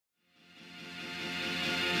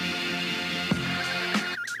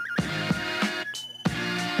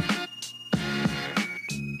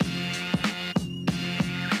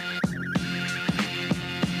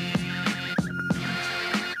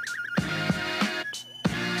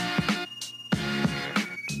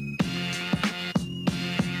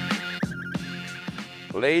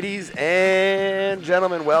Ladies and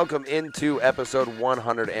gentlemen, welcome into episode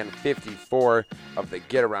 154 of the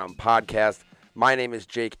Get Around podcast. My name is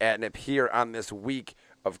Jake Atnip here on this week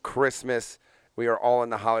of Christmas. We are all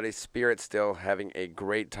in the holiday spirit still, having a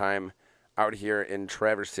great time out here in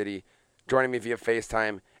Traverse City. Joining me via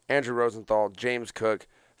FaceTime, Andrew Rosenthal, James Cook.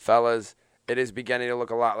 Fellas, it is beginning to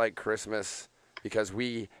look a lot like Christmas because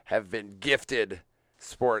we have been gifted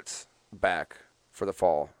sports back for the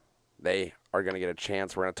fall. They are going to get a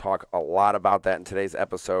chance. We're going to talk a lot about that in today's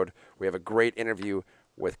episode. We have a great interview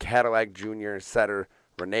with Cadillac Junior setter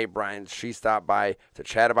Renee Brines. She stopped by to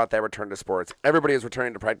chat about that return to sports. Everybody is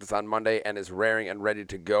returning to practice on Monday and is raring and ready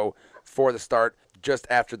to go for the start just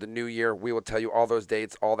after the new year. We will tell you all those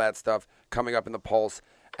dates, all that stuff coming up in the Pulse.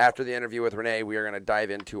 After the interview with Renee, we are going to dive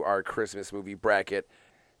into our Christmas movie bracket,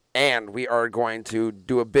 and we are going to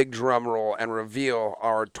do a big drum roll and reveal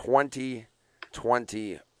our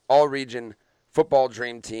 2020 All-Region Football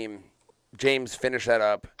Dream Team. James finished that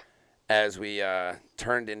up as we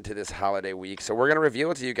turned into this holiday week. So we're going to reveal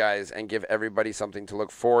it to you guys and give everybody something to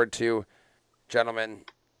look forward to. Gentlemen,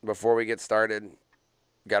 before we get started,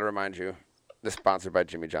 got to remind you, this is sponsored by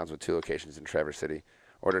Jimmy John's with 2 locations in Traverse City.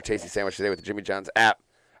 Order a tasty sandwich today with the Jimmy John's app.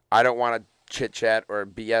 I don't want to chit-chat or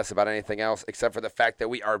BS about anything else except for the fact that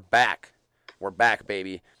we are back. We're back,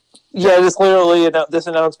 baby. Yeah, this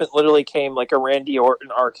announcement literally came like a Randy Orton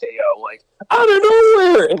RKO, like out of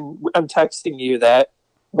nowhere, and I'm texting you that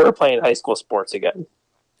we're playing high school sports again.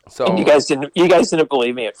 So and you guys didn't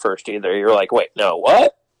believe me at first either. You're like, wait, no,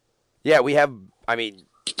 what? Yeah, we have,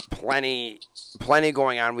 plenty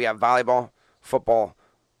going on. We have volleyball, football,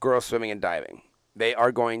 girls swimming, and diving. They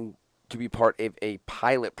are going to be part of a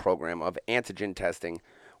pilot program of antigen testing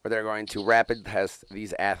where they're going to rapid test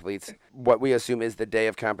these athletes, what we assume is the day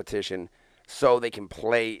of competition, so they can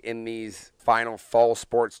play in these final fall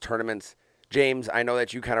sports tournaments. James, I know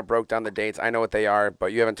that you kind of broke down the dates. I know what they are, but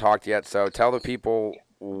you haven't talked yet. So tell the people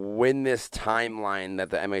when this timeline that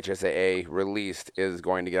the MHSAA released is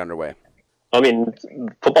going to get underway.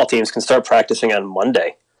 Football teams can start practicing on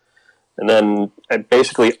Monday. And then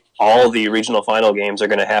basically all the regional final games are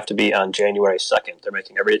going to have to be on January 2nd. They're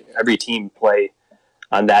making every team play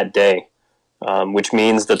on that day, which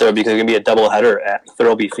means that there's going to be a doubleheader at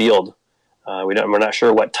Thurlby Field. We're not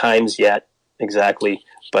sure what times yet exactly,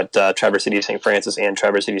 but Traverse City St. Francis and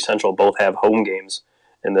Traverse City Central both have home games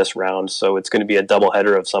in this round, so it's going to be a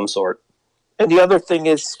doubleheader of some sort. And the other thing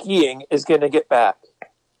is skiing is going to get back.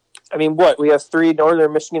 We have 3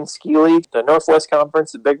 Northern Michigan Ski League, the Northwest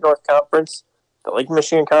Conference, the Big North Conference, the Lake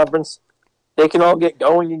Michigan Conference. They can all get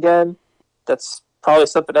going again. That's probably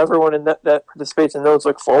something everyone in that participates in those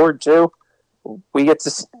look forward to. We get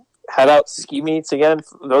to head out to ski meets again.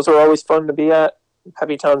 Those are always fun to be at.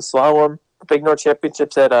 Heavy Town Slalom, Big North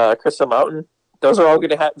Championships at Crystal Mountain. Those are all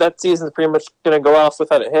going to have. That season's pretty much going to go off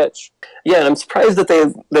without a hitch. Yeah, and I'm surprised that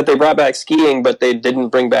they brought back skiing, but they didn't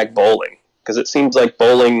bring back bowling, because it seems like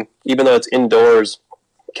bowling, even though it's indoors,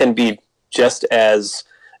 can be just as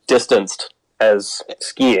distanced as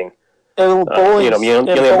skiing. And bowling, you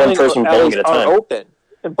only have one person bowling at a time. Open.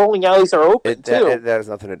 And bowling alleys are open, too. That has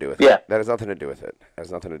nothing to do with it. Yeah. That has nothing to do with it.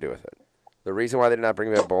 The reason why they did not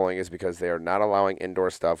bring back bowling is because they are not allowing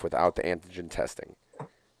indoor stuff without the antigen testing.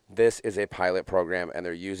 This is a pilot program, and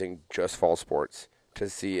they're using just fall sports to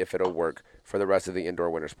see if it'll work for the rest of the indoor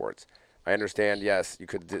winter sports. I understand, yes, you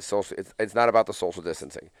could it's not about the social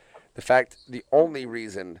distancing. The only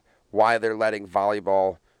reason why they're letting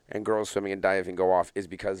volleyball and girls swimming and diving go off is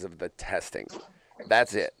because of the testing.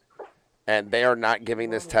 That's it. And they are not giving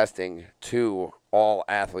this testing to all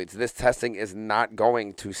athletes. This testing is not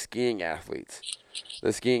going to skiing athletes.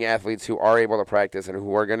 The skiing athletes who are able to practice and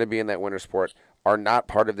who are going to be in that winter sport are not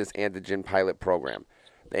part of this antigen pilot program.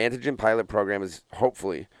 The antigen pilot program is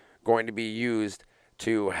hopefully going to be used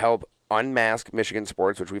to help unmask Michigan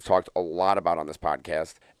sports, which we've talked a lot about on this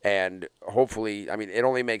podcast. And hopefully, it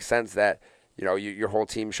only makes sense that your whole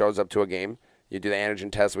team shows up to a game. You do the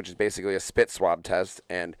antigen test, which is basically a spit swab test.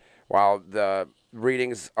 And while the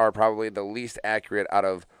readings are probably the least accurate out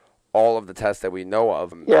of all of the tests that we know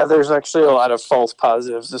of. Yeah, there's actually a lot of false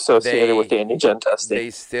positives associated with the antigen testing.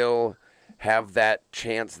 They still have that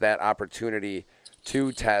chance, that opportunity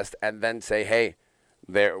to test and then say, hey,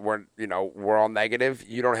 we're all negative.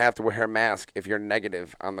 You don't have to wear a mask if you're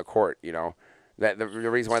negative on the court. That the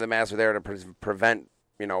reason why the masks are there to prevent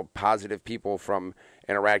positive people from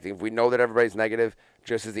interacting. If we know that everybody's negative,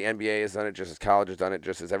 just as the NBA has done it, just as college has done it,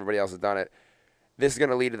 just as everybody else has done it, this is going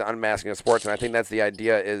to lead to the unmasking of sports. And I think that's the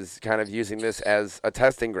idea, is kind of using this as a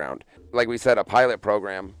testing ground. Like we said, a pilot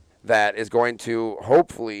program that is going to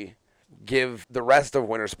hopefully give the rest of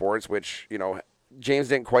winter sports, which James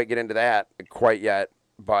didn't quite get into that quite yet,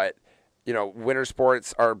 but, winter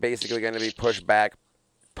sports are basically going to be pushed back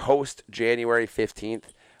post January 15th.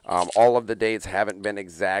 All of the dates haven't been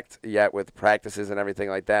exact yet with practices and everything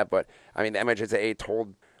like that, but, the MHSAA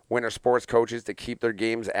told winter sports coaches to keep their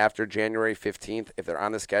games after January 15th. If they're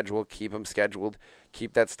on the schedule, keep them scheduled.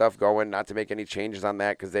 Keep that stuff going, not to make any changes on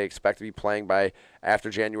that because they expect to be playing by after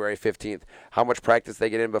January 15th. How much practice they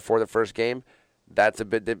get in before the first game, that's a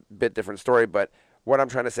bit different story. But what I'm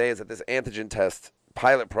trying to say is that this antigen test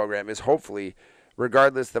pilot program is hopefully,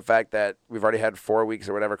 regardless of the fact that we've already had 4 weeks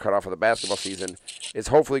or whatever cut off of the basketball season, is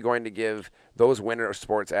hopefully going to give those winter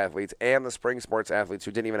sports athletes and the spring sports athletes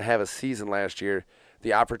who didn't even have a season last year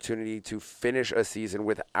the opportunity to finish a season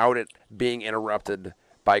without it being interrupted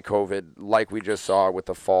by COVID like we just saw with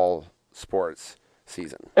the fall sports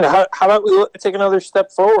season. And how about we take another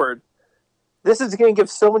step forward? This is going to give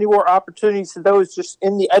so many more opportunities to those just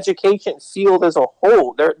in the education field as a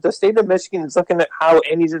whole. The state of Michigan is looking at how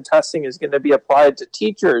antigen testing is going to be applied to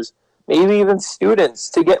teachers, maybe even students,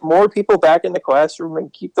 to get more people back in the classroom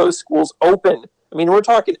and keep those schools open. We're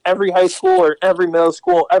talking every high school or every middle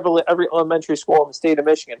school, every elementary school in the state of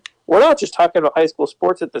Michigan. We're not just talking about high school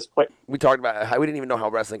sports at this point. We talked about how we didn't even know how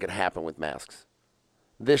wrestling could happen with masks.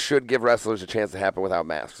 This should give wrestlers a chance to happen without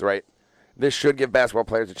masks, right? This should give basketball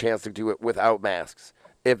players a chance to do it without masks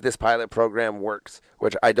if this pilot program works,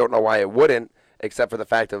 which I don't know why it wouldn't, except for the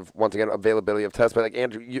fact of, once again, availability of tests. But, like,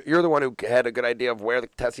 Andrew, you're the one who had a good idea of where the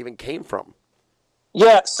tests even came from.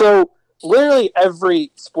 Yeah, so literally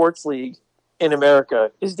every sports league in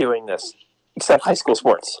America is doing this, except high school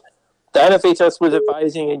sports. The NFHS was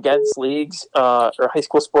advising against leagues or high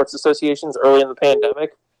school sports associations early in the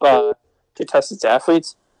pandemic to test its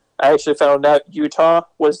athletes. I actually found out Utah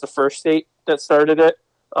was the first state that started it.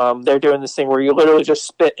 They're doing this thing where you literally just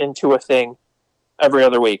spit into a thing every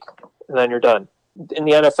other week, and then you're done. In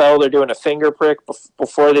the NFL, they're doing a finger prick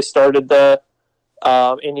before they started the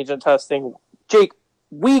antigen testing. Jake,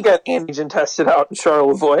 we got antigen tested out in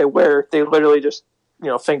Charlevoix where they literally just,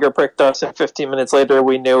 finger pricked us, and 15 minutes later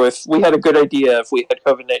we knew if we had a good idea if we had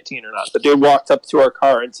COVID-19 or not. The dude walked up to our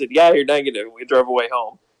car and said, "Yeah, you're negative." We drove away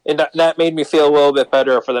home. And that made me feel a little bit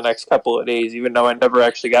better for the next couple of days, even though I never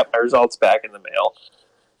actually got my results back in the mail.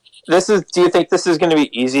 Do you think this is going to be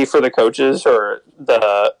easy for the coaches or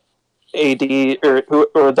the AD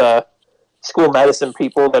or the school medicine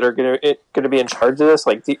people that are going to be in charge of this?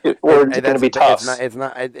 Or is it going to be tough? That's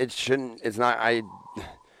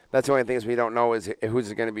the only thing is we don't know is who's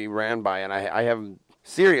it going to be ran by, and I have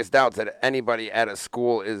serious doubts that anybody at a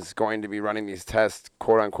school is going to be running these tests,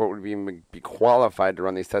 quote unquote, would be qualified to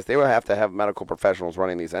run these tests. They will have to have medical professionals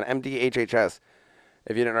running these. And MDHHS,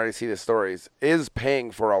 if you didn't already see the stories, is paying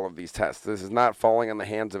for all of these tests. This is not falling in the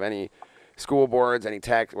hands of any school boards, any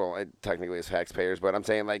technically it's taxpayers, but I'm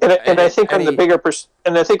saying I think on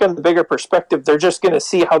the bigger perspective, they're just going to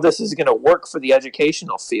see how this is going to work for the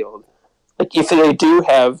educational field. Like if they do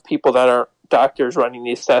have people that are doctors running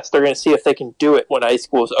these tests, they're going to see if they can do it when high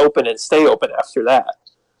schools open and stay open after that.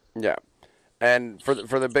 Yeah, and for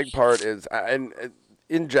the big part is, and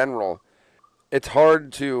in general, it's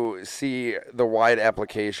hard to see the wide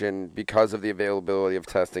application because of the availability of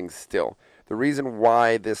testing still. The reason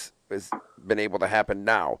why this has been able to happen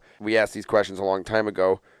now, we asked these questions a long time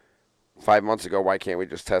ago, 5 months ago, why can't we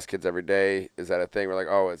just test kids every day? Is that a thing? We're like,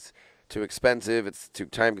 oh, it's too expensive, it's too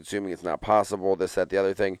time-consuming, it's not possible, this, that, the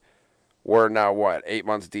other thing. We're now, 8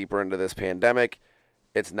 months deeper into this pandemic.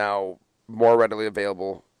 It's now more readily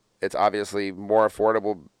available. It's obviously more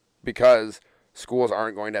affordable because schools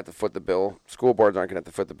aren't going to have to foot the bill. School boards aren't going to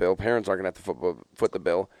have to foot the bill. Parents aren't going to have to foot the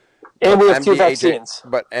bill. And we have 2 vaccines.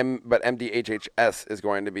 But MDHHS is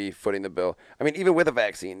going to be footing the bill. Even with a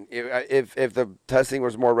vaccine, if the testing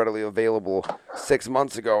was more readily available 6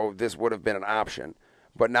 months ago, this would have been an option.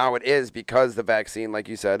 But now it is because the vaccine, like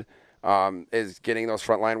you said, is getting those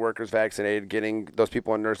frontline workers vaccinated, getting those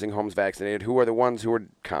people in nursing homes vaccinated, who are the ones who are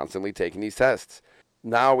constantly taking these tests.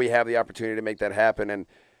 Now we have the opportunity to make that happen. And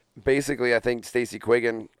basically, I think Stacey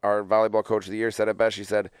Quiggin, our volleyball coach of the year, said it best. She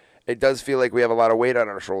said, it does feel like we have a lot of weight on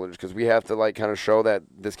our shoulders because we have to kind of show that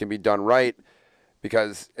this can be done right,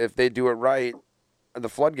 because if they do it right, the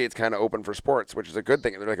floodgates kind of open for sports, which is a good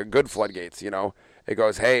thing. They're like a good floodgates, It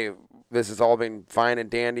goes, hey, this has all been fine and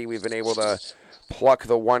dandy. We've been able to pluck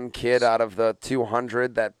the one kid out of the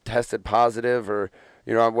 200 that tested positive or,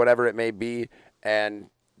 whatever it may be, and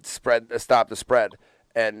stop the spread.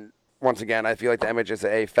 And once again, I feel like the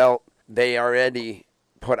MHSAA felt they already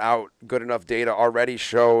put out good enough data, already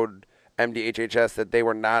showed MDHHS that they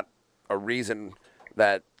were not a reason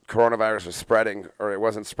that coronavirus was spreading, or it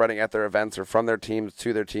wasn't spreading at their events or from their teams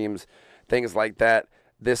to their teams, things like that.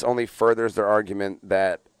 This only furthers their argument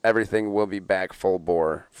that everything will be back full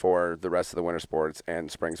bore for the rest of the winter sports and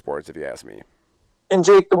spring sports, if you ask me. And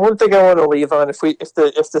Jake, the one thing I want to leave on, if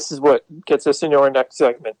this is what gets us into our next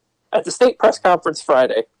segment, at the state press conference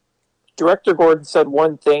Friday, Director Gordon said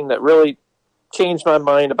one thing that really changed my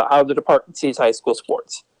mind about how the department sees high school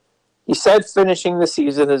sports. He said finishing the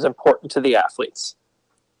season is important to the athletes.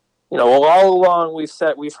 All along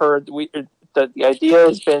we've heard that the idea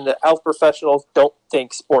has been that health professionals don't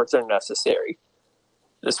think sports are necessary.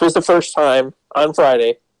 This was the first time on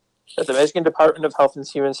Friday that the Michigan Department of Health and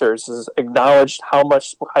Human Services acknowledged how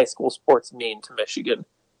much high school sports mean to Michigan.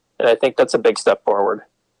 And I think that's a big step forward.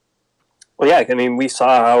 Well, yeah, I mean, we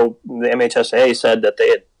saw how the MHSA said that they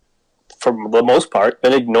had, for the most part,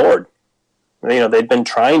 been ignored. They'd been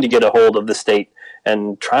trying to get a hold of the state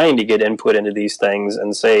and trying to get input into these things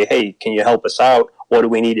and say, hey, can you help us out? What do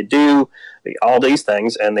we need to do? All these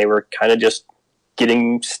things. And they were kind of just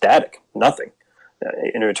getting static, nothing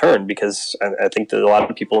in return, because I think that a lot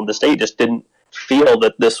of people in the state just didn't feel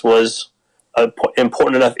that this was an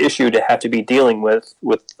important enough issue to have to be dealing with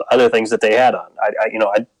other things that they had on.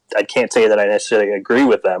 I can't say that I necessarily agree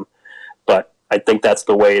with them, but I think that's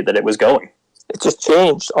the way that it was going. It just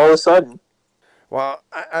changed all of a sudden. Well,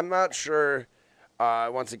 I'm not sure,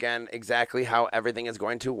 once again, exactly how everything is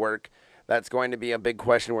going to work. That's going to be a big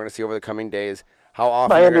question we're going to see over the coming days. How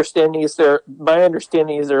often? My understanding is they're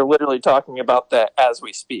literally talking about that as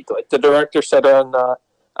we speak. Like the director said on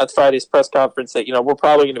Friday's press conference that we're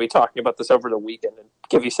probably going to be talking about this over the weekend and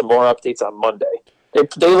give you some more updates on Monday.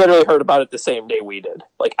 They literally heard about it the same day we did,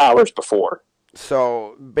 like hours before.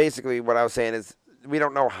 So basically, what I was saying is we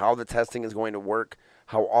don't know how the testing is going to work,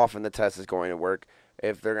 how often the test is going to work,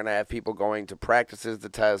 if they're going to have people going to practices to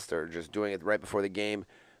test or just doing it right before the game.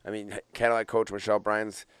 I mean, Cadillac coach Michelle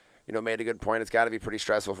Brines, made a good point. It's got to be pretty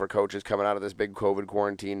stressful for coaches coming out of this big COVID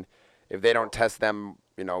quarantine. If they don't test them,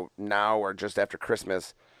 now or just after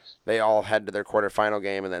Christmas, they all head to their quarterfinal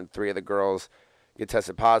game, and then 3 of the girls get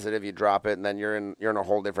tested positive. You drop it, and then you're in a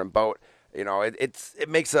whole different boat. It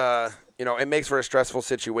makes for a stressful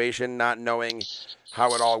situation, not knowing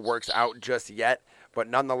how it all works out just yet. But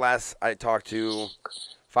nonetheless, I talked to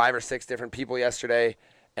 5 or 6 different people yesterday,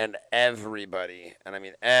 and everybody, and I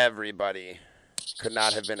mean everybody, could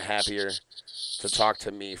not have been happier to talk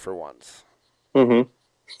to me for once. Mm-hmm.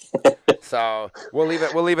 So we'll leave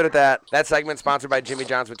it at that. That segment sponsored by Jimmy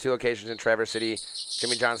John's with 2 locations in Traverse City.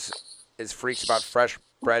 Jimmy John's is freaks about fresh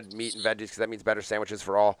bread, meat, and veggies because that means better sandwiches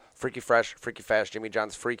for all. Freaky fresh, freaky fast. Jimmy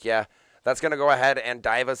John's freak, yeah. That's going to go ahead and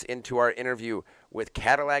dive us into our interview with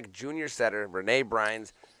Cadillac junior setter Renee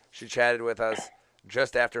Brines. She chatted with us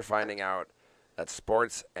just after finding out that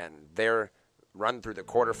sports and their run through the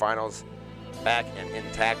quarterfinals back and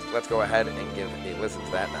intact. Let's go ahead and give a listen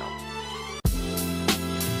to that now.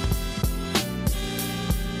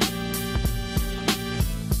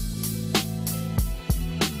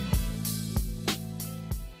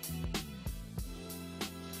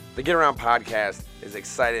 The Get Around podcast is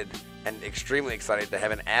excited and extremely excited to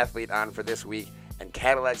have an athlete on for this week, and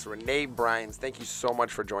Cadillac's Renee Brines. Thank you so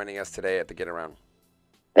much for joining us today at the Get Around.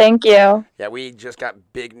 Thank you. Yeah, we just got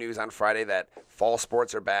big news on Friday that fall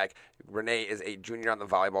sports are back. Renee is a junior on the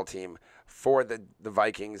volleyball team for the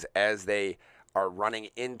Vikings as they are running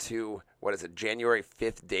into, January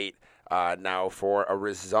 5th date now for a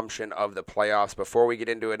resumption of the playoffs. Before we get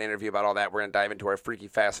into an interview about all that, we're going to dive into our Freaky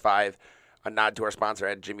Fast 5, a nod to our sponsor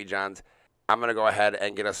at Jimmy John's. I'm going to go ahead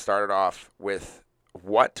and get us started off with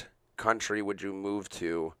what country would you move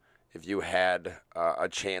to if you had a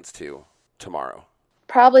chance to tomorrow?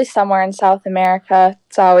 Probably somewhere in South America.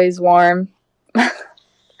 It's always warm.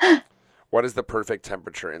 What is the perfect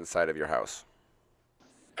temperature inside of your house?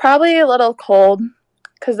 Probably a little cold,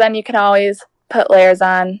 because then you can always put layers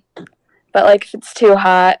on. But, if it's too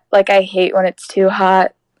hot, I hate when it's too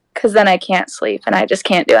hot, because then I can't sleep, and I just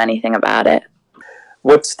can't do anything about it.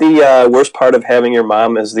 What's the worst part of having your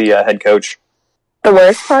mom as the head coach? The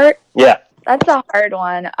worst part? Yeah. That's a hard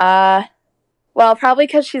one. Well, probably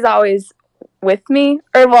because she's always with me.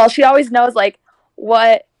 She always knows,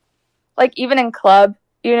 what, even in club,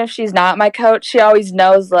 even if she's not my coach, she always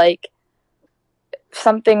knows, if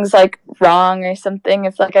something's, wrong or something,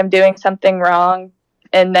 if, I'm doing something wrong,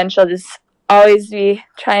 and then she'll just always be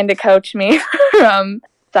trying to coach me from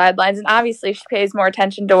sidelines. And obviously she pays more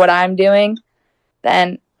attention to what I'm doing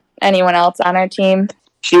than anyone else on our team.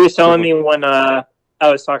 She was telling me when I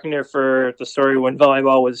was talking to her for the story when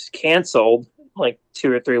volleyball was canceled,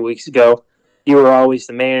 2 or 3 weeks ago, you were always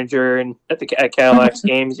the manager, and at Cadillac's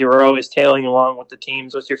games, you were always tailing along with the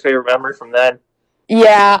teams. What's your favorite memory from that?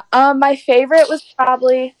 Yeah, my favorite was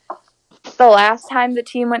probably the last time the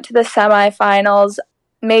team went to the semifinals,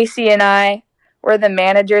 Macy and I were the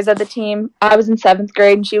managers of the team. I was in 7th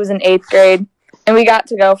grade and she was in 8th grade. And we got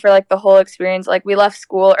to go for, like, the whole experience. Like, we left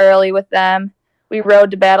school early with them. We rode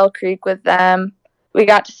to Battle Creek with them. We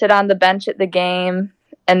got to sit on the bench at the game.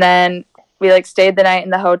 And then we, like, stayed the night in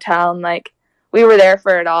the hotel. And, like, we were there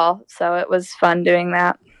for it all. So it was fun doing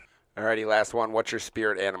that. Alrighty, last one. What's your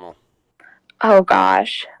spirit animal? Oh,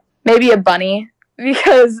 gosh. Maybe a bunny.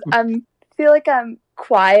 Because I feel like I'm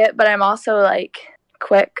quiet, but I'm also, like,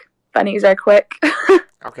 quick. Bunnies are quick.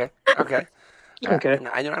 Okay. Okay. I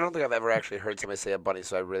don't think I've ever actually heard somebody say a bunny,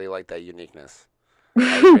 so I really like that uniqueness.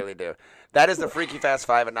 I really do. That is the Freaky Fast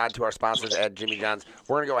 5, a nod to our sponsors at Jimmy John's.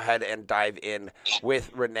 We're going to go ahead and dive in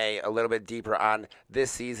with Renee a little bit deeper on this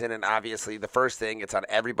season. And obviously, the first thing, it's on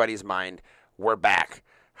everybody's mind, we're back.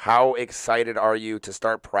 How excited are you to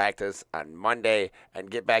start practice on Monday and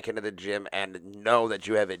get back into the gym and know that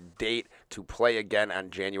you have a date to play again on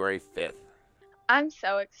January 5th? I'm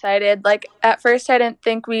so excited. Like, at first I didn't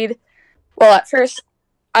think at first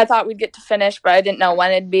I thought we'd get to finish, but I didn't know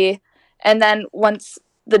when it'd be. And then once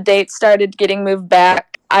the date started getting moved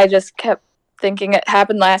back, I just kept thinking it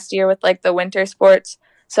happened last year with, like, the winter sports.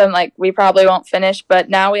 So I'm like, we probably won't finish. But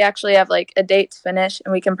now we actually have, like, a date to finish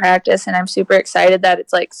and we can practice. And I'm super excited that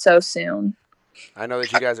it's, like, so soon. I know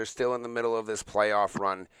that you guys are still in the middle of this playoff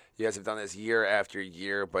run. You guys have done this year after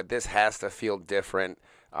year, but this has to feel different,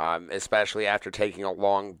 especially after taking a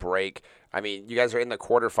long break. I mean, you guys are in the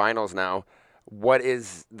quarterfinals now. What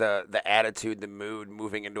is the attitude, the mood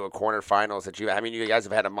moving into a quarterfinals that you guys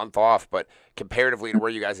have had a month off, but comparatively to where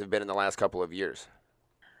you guys have been in the last couple of years?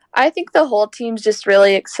 I think the whole team's just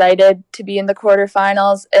really excited to be in the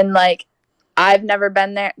quarterfinals. And, like, I've never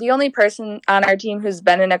been there. The only person on our team who's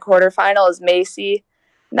been in a quarterfinal is Macy.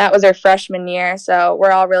 And that was her freshman year. So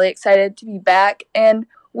we're all really excited to be back. And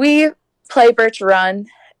we play Birch Run.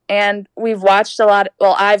 And I've watched a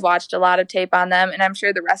lot of tape on them, and I'm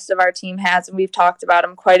sure the rest of our team has, and we've talked about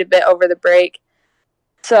them quite a bit over the break.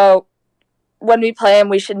 So when we play them,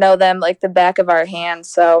 we should know them like the back of our hands.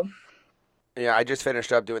 So yeah, I just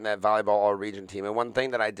finished up doing that volleyball all-region team, and one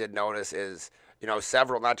thing that I did notice is,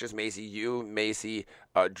 several, not just Macy,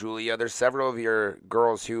 Julia, there's several of your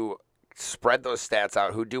girls who spread those stats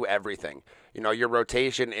out, who do everything. Your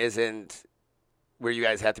rotation isn't where you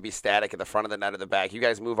guys have to be static at the front of the net or the back. You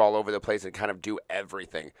guys move all over the place and kind of do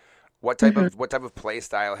everything. What type of play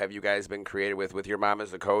style have you guys been created with your mom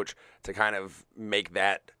as the coach to kind of make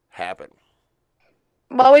that happen?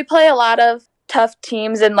 Well, we play a lot of tough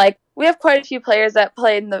teams, and, like, we have quite a few players that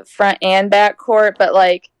play in the front and back court, but,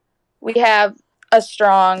 like, we have a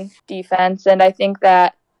strong defense, and I think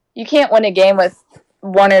that you can't win a game with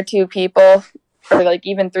one or two people or, like,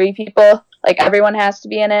 even three people. Like, everyone has to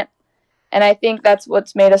be in it. And I think that's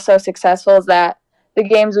what's made us so successful is that the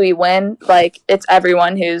games we win, like, it's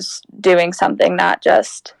everyone who's doing something, not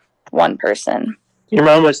just one person. Your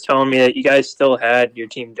mom was telling me that you guys still had your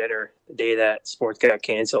team dinner the day that sports got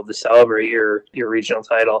canceled to celebrate your regional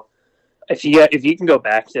title. If you can go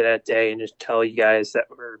back to that day and just tell you guys that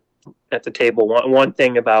were at the table one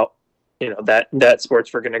thing about that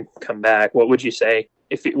sports were going to come back, what would you say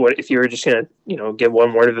if you were just going to give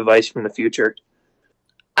one word of advice from the future?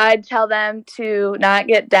 I'd tell them to not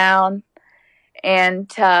get down and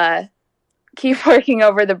to keep working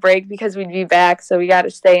over the break because we'd be back, so we got to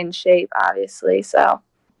stay in shape, obviously. So,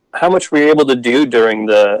 how much were you able to do during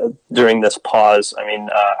this pause? I mean,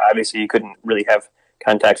 obviously you couldn't really have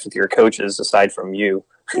contacts with your coaches aside from you.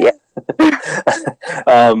 Yeah.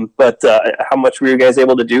 But how much were you guys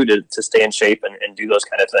able to do to stay in shape and do those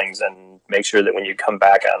kind of things and make sure that when you come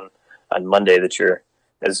back on Monday that you're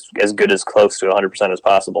as good as close to 100% as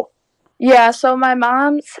possible? Yeah, so my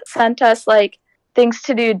mom sent us, like, things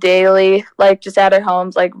to do daily, like, just at our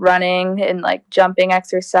homes, like, running and, like, jumping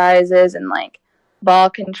exercises and, like, ball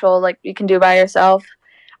control, like, you can do by yourself.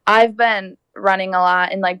 I've been running a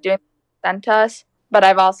lot and, like, doing sent us, but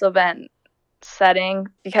I've also been setting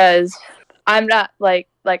because I'm not, like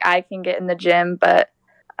I can get in the gym, but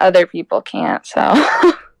other people can't, so...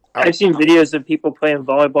 I've seen videos of people playing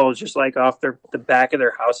volleyball just like off the back of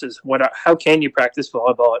their houses. How can you practice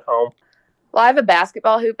volleyball at home? Well, I have a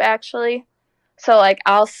basketball hoop, actually. So, like,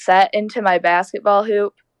 I'll set into my basketball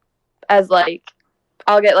hoop as, like,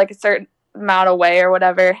 I'll get, like, a certain amount away or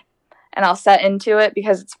whatever, and I'll set into it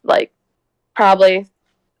because it's, like,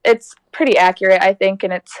 it's pretty accurate, I think,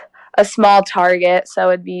 and it's a small target, so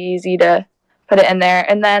it'd be easy to put it in there.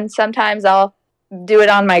 And then sometimes I'll do it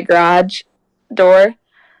on my garage door,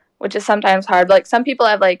 which is sometimes hard. Like, some people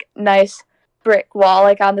have, like, nice brick wall,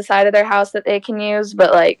 like, on the side of their house that they can use,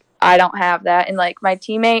 but, like, I don't have that. And, like, my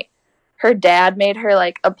teammate, her dad made her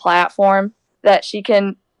like a platform that she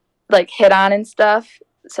can like hit on and stuff.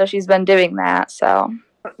 So she's been doing that. So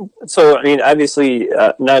I mean, obviously,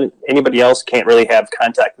 not anybody else can't really have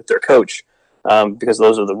contact with their coach because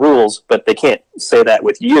those are the rules, but they can't say that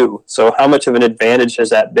with you. So how much of an advantage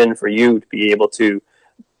has that been for you to be able to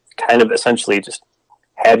kind of essentially just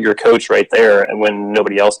have your coach right there and when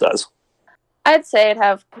nobody else does? I'd say I'd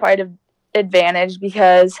have quite an advantage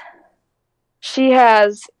because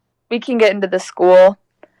we can get into the school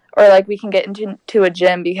or like we can get into a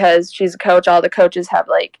gym because she's a coach. All the coaches have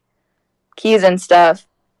like keys and stuff.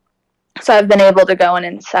 So I've been able to go in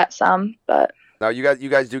and set some, but now you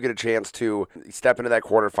guys do get a chance to step into that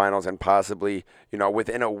quarterfinals and possibly,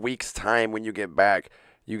 within a week's time when you get back,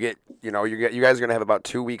 you guys are going to have about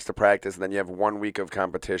 2 weeks to practice and then you have 1 week of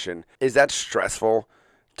competition. Is that stressful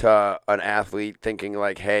to an athlete thinking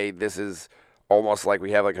like, hey, this is almost like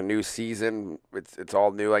we have like a new season. It's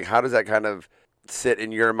all new. Like, how does that kind of sit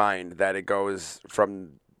in your mind that it goes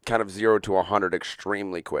from kind of 0 to 100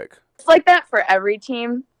 extremely quick? It's like that for every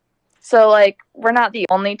team. So, like, we're not the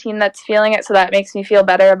only team that's feeling it, so that makes me feel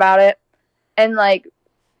better about it. And, like,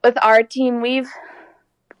 with our team,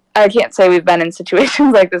 I can't say we've been in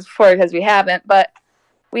situations like this before because we haven't, but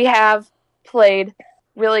we have played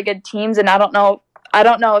really good teams, and I don't know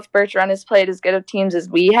if Birch Run has played as good of teams as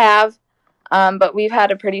we have, but we've had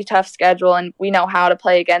a pretty tough schedule, and we know how to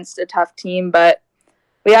play against a tough team, but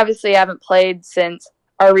we obviously haven't played since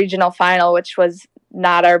our regional final, which was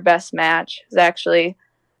not our best match. It was actually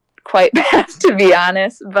quite bad, to be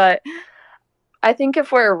honest, but I think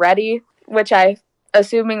if we're ready, which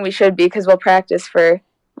assuming we should be because we'll practice for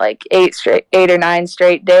like 8 or 9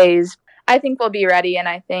 straight days, I think we'll be ready, and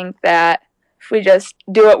I think that if we just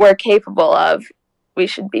do what we're capable of, we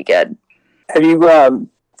should be good. Have you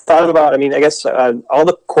thought about, I guess all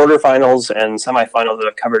the quarterfinals and semifinals that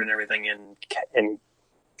I've covered and everything in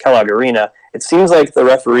Kellogg Arena, it seems like the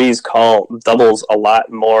referees call doubles a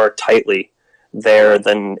lot more tightly there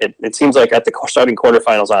than it seems like at the starting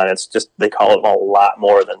quarterfinals on. It's just they call it a lot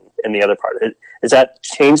more than in the other part. Does that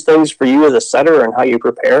change things for you as a setter and how you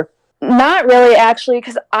prepare? Not really, actually,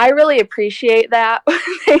 because I really appreciate that when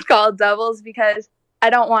they call doubles because I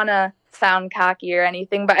don't want to sound cocky or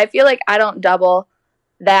anything, but I feel like I don't double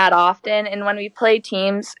that often, and when we play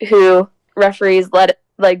teams who referees let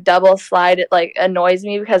like double slide, it like annoys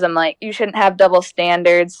me because I'm like, you shouldn't have double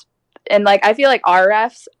standards. And like I feel like our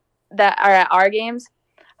refs that are at our games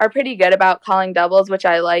are pretty good about calling doubles, which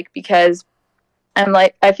I like because I'm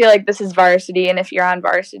like, I feel like this is varsity, and if you're on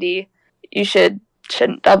varsity, you shouldn't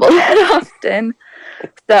double that often.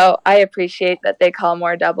 So I appreciate that they call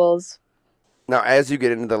more doubles. Now, as you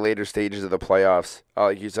get into the later stages of the playoffs,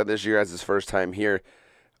 like you said, this year as his first time here,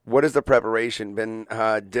 what has the preparation been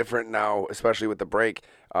different now, especially with the break?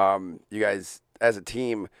 You guys, as a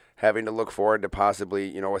team, having to look forward to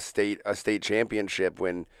possibly, a state championship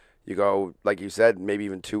when you go, like you said, maybe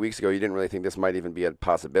even 2 weeks ago, you didn't really think this might even be a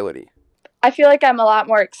possibility. I feel like I'm a lot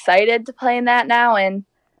more excited to play in that now, and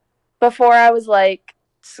before I was like,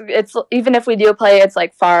 it's even if we do play, it's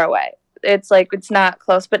like far away. It's like it's not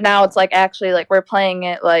close, but now it's like actually like we're playing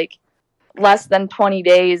it like less than 20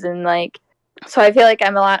 days, and like so I feel like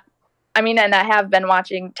I'm a lot. And I have been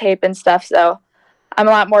watching tape and stuff, so I'm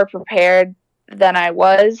a lot more prepared than I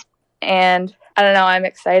was, and I don't know, I'm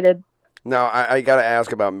excited. Now, I got to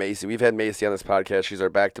ask about Macy. We've had Macy on this podcast. She's our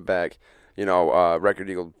back-to-back, Record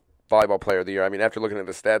Eagle Volleyball Player of the Year. After looking at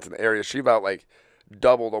the stats in the area, she about like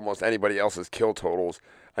doubled almost anybody else's kill totals.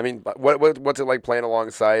 What's it like playing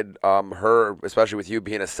alongside her, especially with you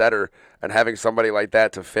being a setter and having somebody like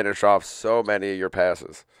that to finish off so many of your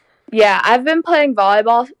passes? Yeah, I've been playing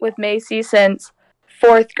volleyball with Macy since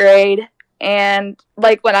 4th grade, and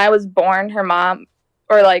like when I was born, her mom,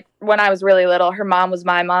 or like when I was really little, her mom was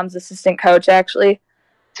my mom's assistant coach actually.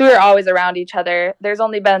 So we were always around each other. There's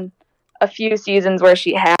only been a few seasons where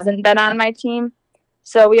she hasn't been on my team.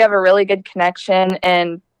 So we have a really good connection,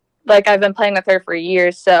 and like I've been playing with her for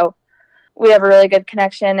years, so we have a really good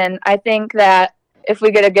connection, and I think that if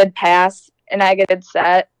we get a good pass and I get a good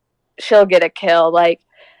set, she'll get a kill. Like,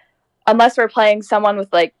 unless we're playing someone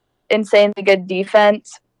with like insanely good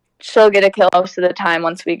defense, she'll get a kill most of the time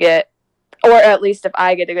once we get, or at least if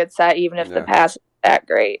I get a good set, even if the pass is that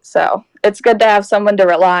great. So it's good to have someone to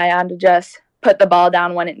rely on to just put the ball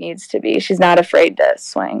down when it needs to be. She's not afraid to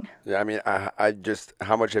swing. Yeah, I just,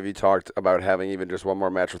 how much have you talked about having even just one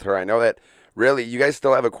more match with her? I know that really you guys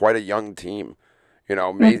still have quite a young team.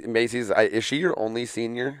 Macy's, is she your only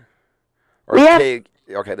senior? Or okay,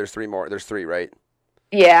 there's 3 more. There's 3, right?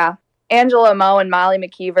 Yeah. Angela Moe and Molly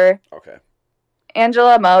McKeever. Okay.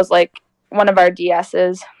 Angela Moe's like one of our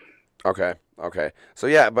DS's. Okay. Okay. So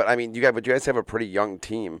yeah, but I mean, you guys have a pretty young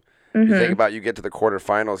team. You think Hmm. about you get to the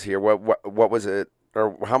quarterfinals here. What was it,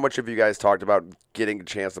 or how much have you guys talked about getting a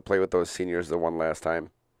chance to play with those seniors the one last time?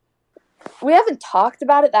 We haven't talked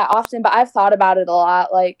about it that often, but I've thought about it a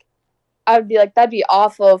lot. Like, I would be like, that'd be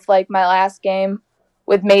awful if like my last game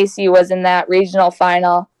with Macy was in that regional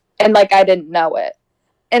final and like I didn't know it.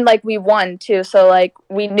 And like we won too, so like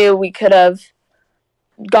we knew we could have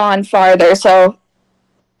gone farther. So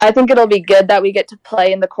I think it'll be good that we get to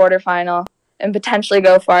play in the quarterfinal and potentially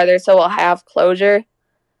go farther so we'll have closure.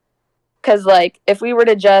 Cause like if we were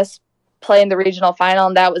to just play in the regional final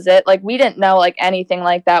and that was it, like we didn't know like anything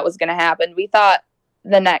like that was gonna happen. We thought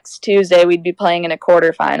the next Tuesday we'd be playing in a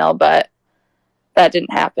quarterfinal, but that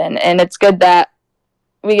didn't happen. And it's good that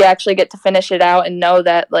we actually get to finish it out and know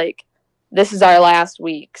that like this is our last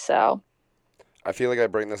week. So I feel like I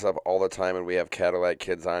bring this up all the time, and we have Cadillac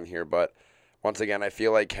kids on here, but once again, I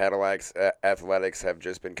feel like Cadillac's athletics have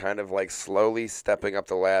just been kind of like slowly stepping up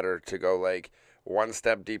the ladder to go like one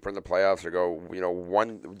step deeper in the playoffs, or go,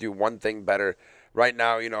 do one thing better. Right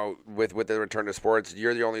now, with the return to sports,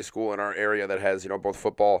 you're the only school in our area that has, both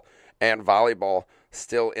football and volleyball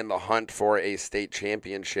still in the hunt for a state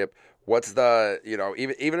championship. What's the,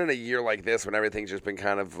 even in a year like this when everything's just been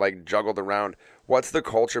kind of like juggled around, what's the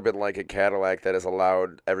culture been like at Cadillac that has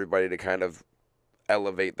allowed everybody to kind of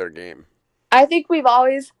elevate their game? I think we've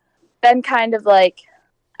always been kind of like,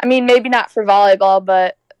 I mean, maybe not for volleyball,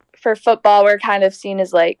 but for football, we're kind of seen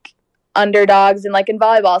as like underdogs, and like in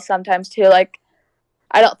volleyball sometimes too. Like,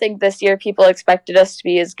 I don't think this year people expected us to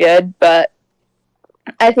be as good, but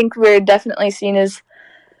I think we're definitely seen as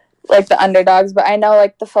like the underdogs. But I know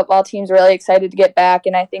like the football team's really excited to get back,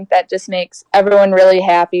 and I think that just makes everyone really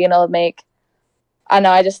happy, and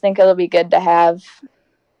I just think it'll be good to have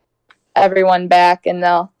everyone back, and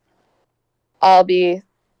they'll all be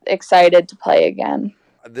excited to play again.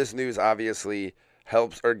 This news obviously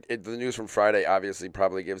helps, the news from Friday obviously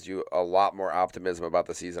probably gives you a lot more optimism about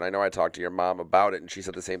the season. I know I talked to your mom about it, and she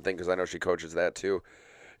said the same thing because I know she coaches that too.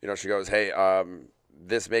 She goes, hey,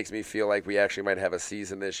 this makes me feel like we actually might have a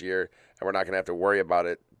season this year, and we're not going to have to worry about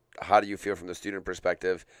it. How do you feel from the student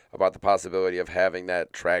perspective about the possibility of having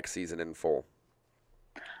that track season in full?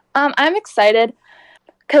 I'm excited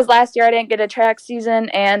because last year I didn't get a track season,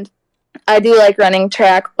 and I do like running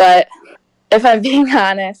track, but if I'm being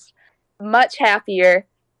honest, much happier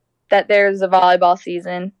that there's a volleyball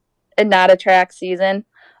season and not a track season.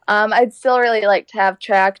 I'd still really like to have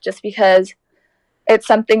track just because it's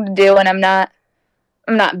something to do, and I'm not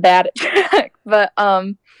bad at track, but I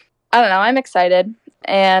don't know. I'm excited,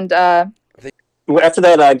 and After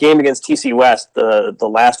that game against TC West, the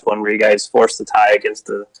last one where you guys forced the tie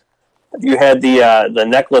against you had the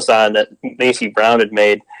necklace on that Macy Brown had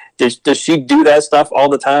made. Does she do that stuff all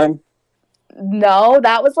the time? no,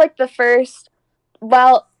 that was like the first.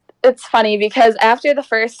 Well, it's funny because after the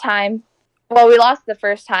first time, well, we lost the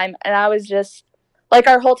first time, and I was just like,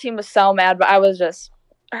 our whole team was so mad, but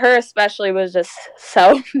her especially was just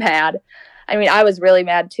so mad. I mean, I was really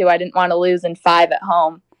mad too. I didn't want to lose in 5 at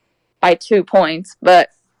home by 2 points. But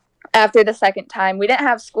after the second time, we didn't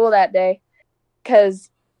have school that day because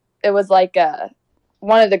it was like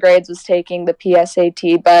one of the grades was taking the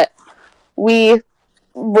PSAT, but we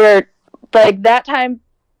were like that time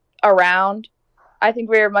around, I think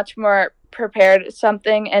we were much more prepared at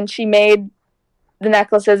something, and she made the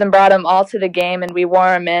necklaces and brought them all to the game, and we wore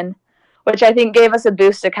them in, which I think gave us a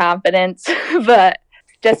boost of confidence. But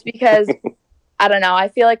just because, I don't know, I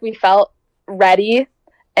feel like we felt ready,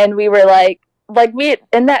 and we were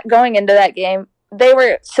going into that game, they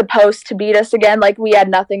were supposed to beat us again. Like, we had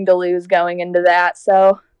nothing to lose going into that.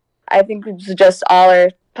 So I think it was just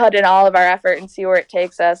put in all of our effort and see where it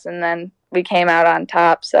takes us, and then we came out on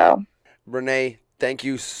top. So Renee, thank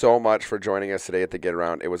you so much for joining us today at the Get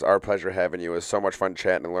Around. It was our pleasure having you. It was so much fun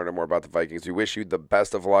chatting and learning more about the Vikings. We wish you the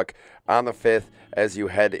best of luck on the 5th as you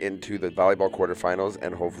head into the volleyball quarterfinals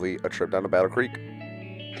and hopefully a trip down to Battle Creek.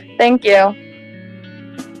 thank you.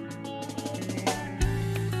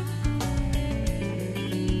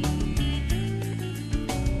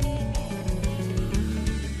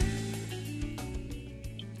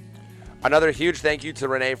 Another huge thank you to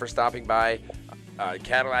Renee for stopping by.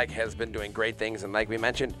 Cadillac has been doing great things, and like we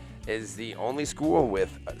mentioned, is the only school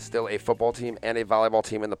with still a football team and a volleyball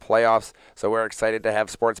team in the playoffs. So we're excited to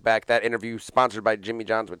have sports back. That interview sponsored by Jimmy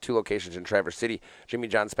John's with 2 locations in Traverse City. Jimmy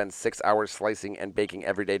John's spends 6 hours slicing and baking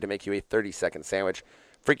every day to make you a 30-second sandwich.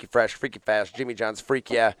 Freaky fresh, freaky fast. Jimmy John's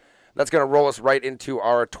freak yeah. That's going to roll us right into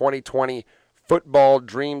our 2020 football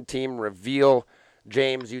dream team reveal.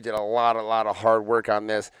 James, you did a lot of hard work on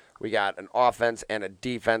this. We got an offense and a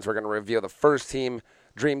defense. We're going to reveal the first team,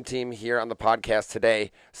 dream team, here on the podcast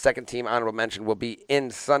today. Second team, honorable mention, will be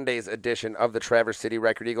in Sunday's edition of the Traverse City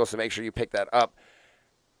Record Eagles, so make sure you pick that up.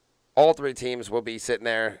 All three teams will be sitting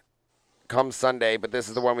there come Sunday, but this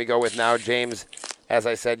is the one we go with now. James, as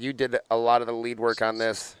I said, you did a lot of the lead work on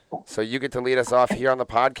this, so you get to lead us off here on the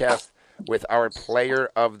podcast with our Player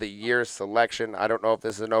of the Year selection. I don't know if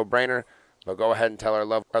this is a no-brainer, but go ahead and tell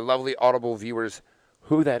our lovely Audible viewers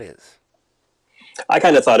who that is. I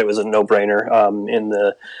kind of thought it was a no-brainer. In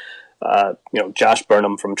the Josh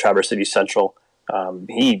Burnham from Traverse City Central,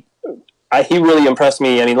 he really impressed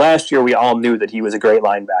me. I mean, last year we all knew that he was a great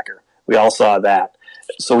linebacker. We all saw that,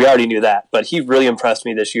 so we already knew that. But he really impressed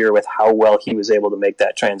me this year with how well he was able to make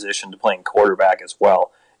that transition to playing quarterback as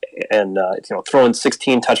well, and throwing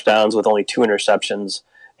 16 touchdowns with only 2 interceptions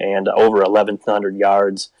and over 1,100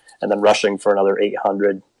 yards, and then rushing for another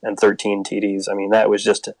 813 TDs. I mean, that was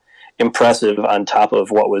just impressive on top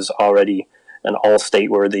of what was already an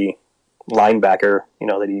all-state worthy linebacker,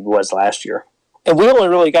 that he was last year. And we only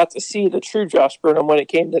really got to see the true Josh Burnham when it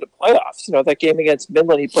came to the playoffs. That game against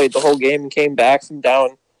Midland, he played the whole game and came back from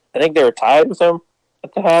down. I think they were tied with him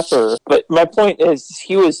at the half. But my point is,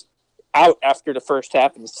 he was out after the first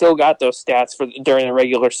half and still got those stats during the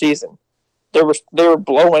regular season. They were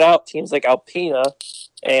blowing out teams like Alpena,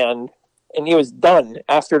 and he was done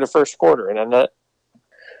after the first quarter. And then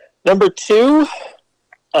number 2,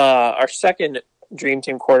 our second Dream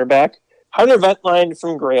Team quarterback, Hunter Ventline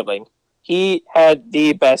from Grayling. He had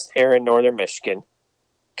the best hair in Northern Michigan.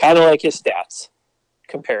 Kind of like his stats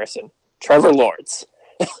comparison. Trevor Lawrence.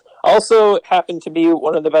 Also happened to be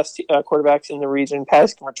one of the best quarterbacks in the region,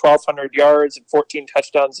 passing for 1,200 yards and 14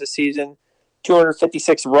 touchdowns this season,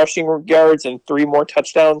 256 rushing yards and 3 more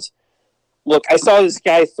touchdowns. Look, I saw this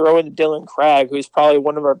guy throwing Dylan Cragg, who's probably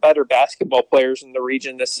one of our better basketball players in the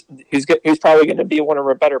region. Who's probably going to be one of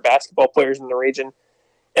our better basketball players in the region.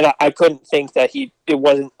 And I couldn't think that it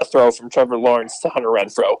wasn't a throw from Trevor Lawrence to Hunter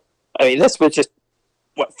Renfro. I mean, this was just,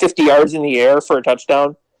 50 yards in the air for a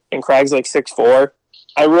touchdown, and Craig's like 6'4".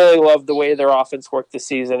 I really loved the way their offense worked this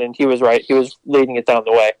season, and he was right. He was leading it down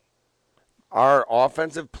the way. Our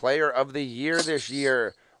Offensive Player of the Year this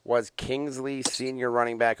year was Kingsley senior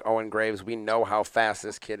running back Owen Graves. We know how fast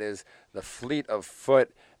this kid is, the fleet of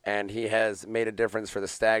foot, and he has made a difference for the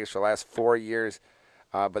Stags for the last 4 years.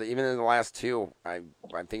 But even in the last 2, I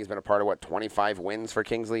think he's been a part of, 25 wins for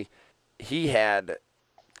Kingsley. He had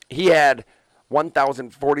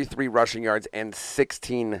 1,043 rushing yards and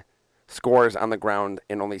 16 scores on the ground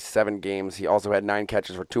in only 7 games. He also had 9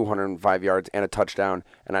 catches for 205 yards and a touchdown.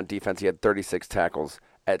 And on defense, he had 36 tackles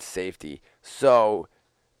at safety. So,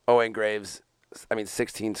 Owen Graves,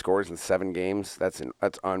 16 scores in 7 games. That's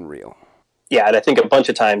unreal. Yeah, and I think a bunch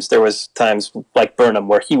of times there was times like Burnham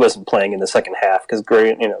where he wasn't playing in the second half because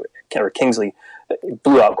Kingsley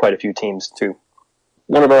blew out quite a few teams too.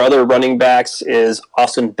 One of our other running backs is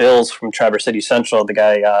Austin Bills from Traverse City Central, the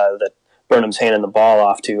guy that Burnham's handing the ball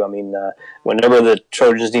off to. I mean, whenever the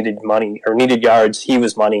Trojans needed money or needed yards, he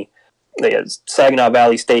was money. They had Saginaw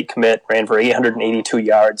Valley State commit, ran for 882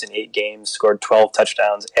 yards in 8 games, scored 12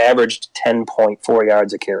 touchdowns, averaged 10.4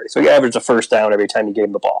 yards a carry. So he averaged a first down every time you gave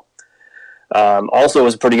him the ball. Also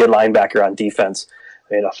was a pretty good linebacker on defense.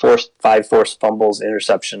 He had 5 forced fumbles,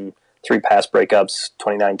 interception, 3 pass breakups,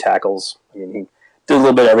 29 tackles. I mean, he did a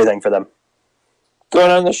little bit of everything for them.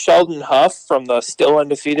 Going on to Sheldon Huff from the still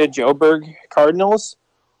undefeated Joburg Cardinals.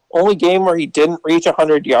 Only game where he didn't reach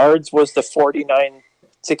 100 yards was the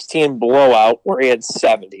 49-16 blowout where he had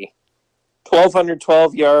 70.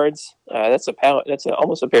 1,212 yards. That's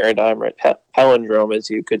almost a paradigm, right? Palindrome, as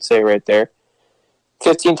you could say right there.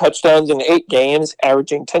 15 touchdowns in 8 games,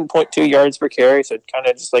 averaging 10.2 yards per carry. So kind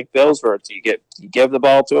of just like Bill's words, you give the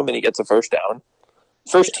ball to him and he gets a first down.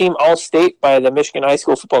 First team All-State by the Michigan High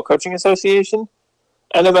School Football Coaching Association.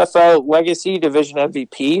 NMFL Legacy Division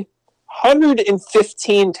MVP.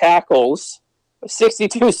 115 tackles,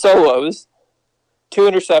 62 solos, 2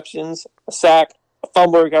 interceptions, a sack, a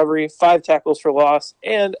fumble recovery, 5 tackles for loss,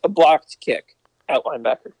 and a blocked kick at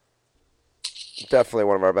linebacker. Definitely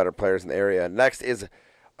one of our better players in the area. Next is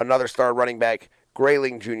another star running back,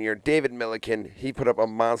 Grayling Jr., David Milliken. He put up a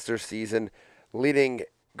monster season, leading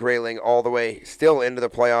Grayling all the way still into the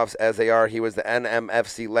playoffs as they are. He was the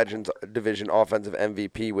NMFC Legends Division Offensive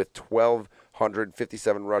MVP with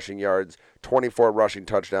 1,257 rushing yards, 24 rushing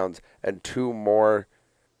touchdowns, and 2 more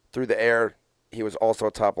through the air. He was also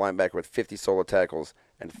a top linebacker with 50 solo tackles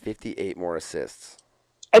and 58 more assists.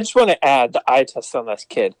 I just want to add the eye test on this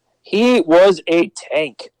kid. He was a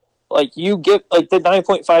tank. Like, you get, like, the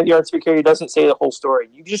 9.5 yards per carry doesn't say the whole story.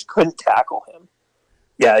 You just couldn't tackle him.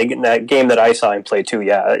 Yeah, in that game that I saw him play too,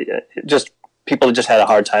 people just had a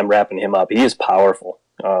hard time wrapping him up. He is powerful,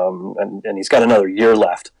 and he's got another year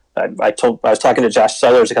left. I was talking to Josh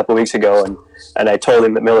Sellers a couple of weeks ago, and I told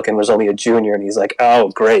him that Milliken was only a junior, and he's like, "Oh,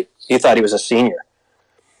 great!" He thought he was a senior.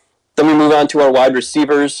 Then we move on to our wide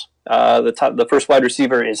receivers. The first wide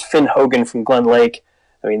receiver is Finn Hogan from Glen Lake.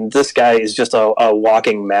 I mean, this guy is just a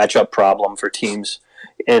walking matchup problem for teams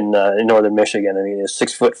in northern Michigan. I mean, he's a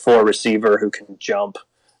 6'4" receiver who can jump.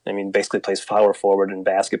 I mean, basically plays power forward in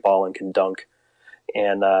basketball and can dunk.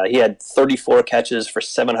 And he had 34 catches for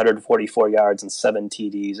 744 yards and 7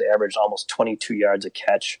 TDs, averaged almost 22 yards a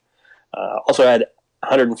catch. Also had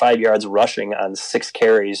 105 yards rushing on 6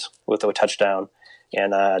 carries with a touchdown,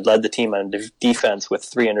 and led the team on defense with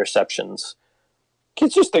 3 interceptions.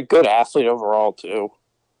 He's just a good athlete overall, too,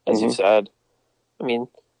 as you said. I mean,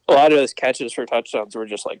 a lot of his catches for touchdowns were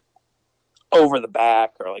just, like, over the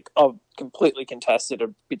back or, like, completely contested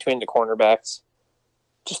between the cornerbacks.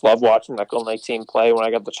 Just love watching that Golden Lake team play when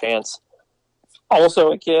I got the chance.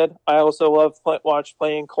 Also a kid, I also love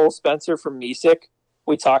playing Cole Spencer from Mesick.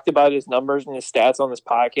 We talked about his numbers and his stats on this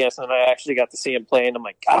podcast, and I actually got to see him play, and I'm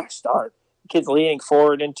like, gosh darn. The kid's leaning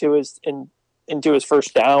forward into his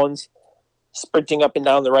first downs, sprinting up and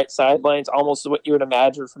down the right sidelines, almost what you would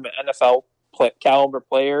imagine from an NFL caliber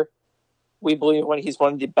player. We believe he's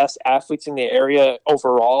one of the best athletes in the area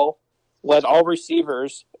overall. Led all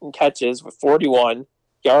receivers in catches with 41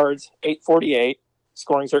 yards, 848,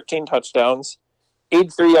 scoring 13 touchdowns,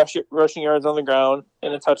 83 rushing yards on the ground,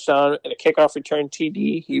 and a touchdown and a kickoff return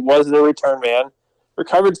TD. He was the return man.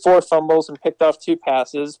 Recovered 4 fumbles and picked off 2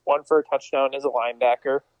 passes, 1 for a touchdown as a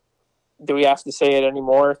linebacker. Do we have to say it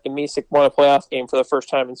anymore? The Mesick won a playoff game for the first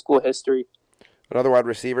time in school history. Another wide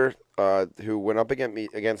receiver who went up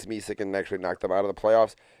against Mesick and actually knocked them out of the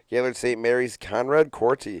playoffs, Gaylord St. Mary's Conrad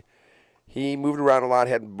Corti. He moved around a lot,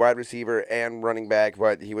 had wide receiver and running back,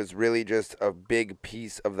 but he was really just a big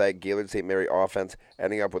piece of that Gaylord St. Mary offense,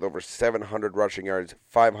 ending up with over 700 rushing yards,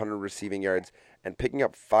 500 receiving yards, and picking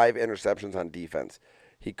up 5 interceptions on defense.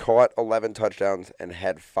 He caught 11 touchdowns and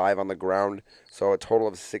had 5 on the ground, so a total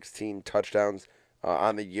of 16 touchdowns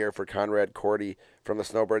on the year for Conrad Corti from the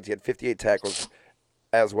Snowbirds. He had 58 tackles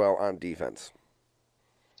as well on defense.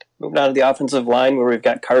 Moving on to the offensive line, where we've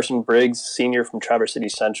got Carson Briggs, senior from Traverse City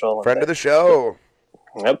Central. Friend of the show.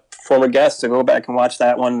 Yep, former guest, so go back and watch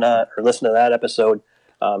that one or listen to that episode.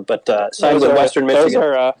 Signed with Western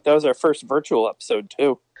Michigan. That was our first virtual episode,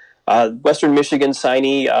 too. Western Michigan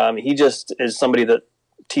signee, he just is somebody that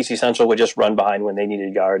TC Central would just run behind when they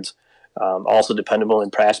needed yards. Also dependable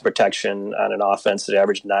in pass protection on an offense that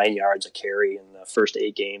averaged 9 yards a carry in the first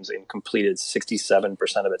 8 games and completed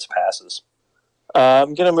 67% of its passes.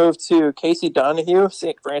 I'm going to move to Casey Donahue,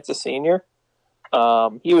 St. Francis senior.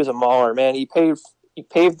 He was a mauler, man. He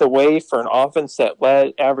paved the way for an offense that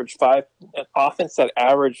averaged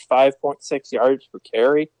 5.6 yards per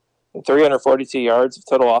carry and 342 yards of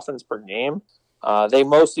total offense per game. They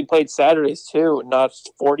mostly played Saturdays, too. Notched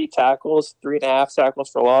 40 tackles, 3.5 tackles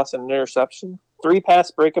for loss and an interception, 3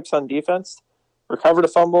 pass breakups on defense, recovered a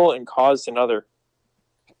fumble, and caused another.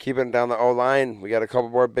 Keeping down the O-line, we got a couple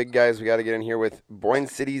more big guys we got to get in here with. Boyne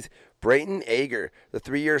City's Brayton Ager, the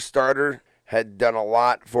 3-year starter, had done a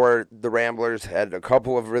lot for the Ramblers, had a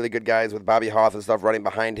couple of really good guys with Bobby Hoth and stuff running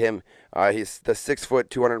behind him. He's the 6',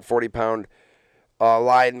 240-pound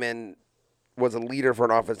lineman, was a leader for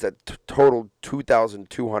an offense that totaled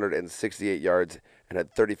 2,268 yards and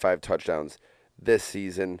had 35 touchdowns this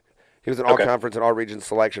season. He was an all-conference and all-region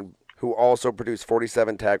selection who also produced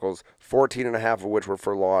 47 tackles, 14.5 of which were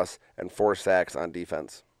for loss, and 4 sacks on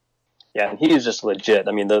defense. Yeah, and he is just legit.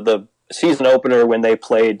 I mean, the season opener when they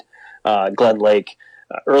played Glen Lake,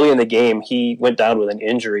 early in the game, he went down with an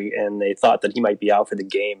injury, and they thought that he might be out for the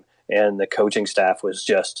game, and the coaching staff was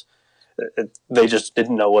just – they just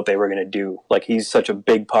didn't know what they were going to do. Like, he's such a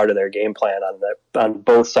big part of their game plan on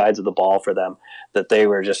both sides of the ball for them that they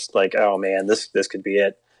were just like, oh man, this could be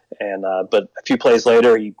it. And but a few plays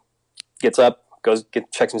later, he gets up,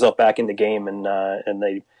 checks himself back in the game, and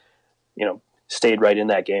they, stayed right in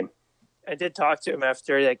that game. I did talk to him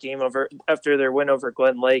after that game after their win over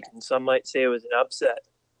Glen Lake, and some might say it was an upset.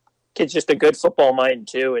 Kid's just a good football mind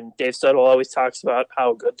too, and Dave Stuttle always talks about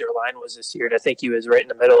how good their line was this year, and I think he was right in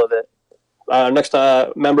the middle of it. Next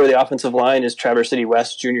member of the offensive line is Traverse City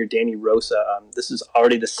West junior Danny Rosa. This is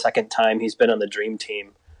already the second time he's been on the Dream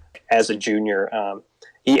Team as a junior.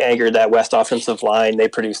 He anchored that West offensive line. They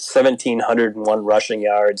produced 1,701 rushing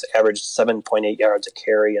yards, averaged 7.8 yards a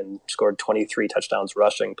carry, and scored 23 touchdowns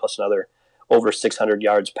rushing, plus another over 600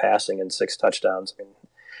 yards passing and 6 touchdowns. I mean,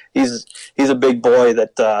 he's a big boy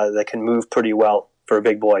that can move pretty well for a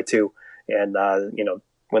big boy too. And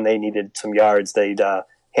when they needed some yards, they'd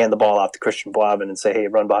hand the ball off to Christian Blavin and say, "Hey,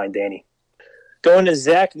 run behind Danny." Going to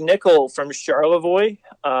Zach Nickel from Charlevoix,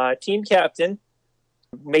 team captain,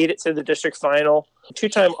 made it to the district final.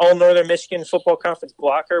 2-time All-Northern Michigan Football Conference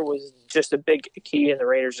blocker, was just a big key in the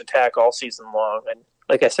Raiders' attack all season long. And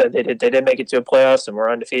like I said, they did make it to a playoffs and were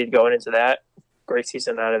undefeated going into that. Great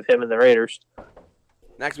season out of him and the Raiders.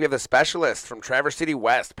 Next, we have the specialist from Traverse City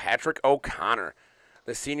West, Patrick O'Connor.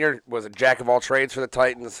 The senior was a jack of all trades for the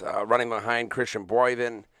Titans, running behind Christian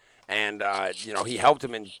Boyden. And, he helped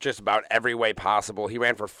him in just about every way possible. He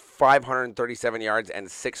ran for 537 yards and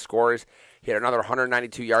 6 scores. He had another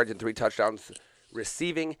 192 yards and 3 touchdowns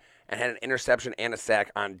receiving, and had an interception and a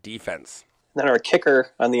sack on defense. Then our kicker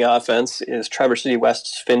on the offense is Traverse City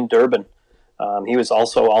West's Finn Durbin. He was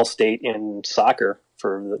also All-State in soccer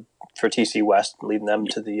for TC West, leading them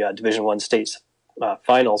to the Division I state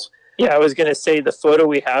finals. Yeah, I was going to say the photo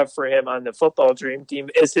we have for him on the football dream team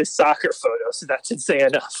is his soccer photo, so that should say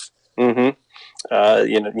enough.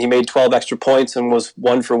 Mm-hmm. He made 12 extra points and was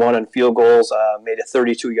 1 for 1 on field goals, made a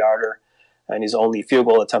 32-yarder in his only field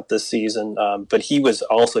goal attempt this season. But he was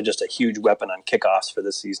also just a huge weapon on kickoffs for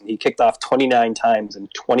this season. He kicked off 29 times,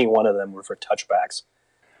 and 21 of them were for touchbacks.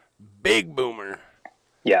 Big boomer.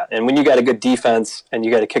 Yeah, and when you got a good defense and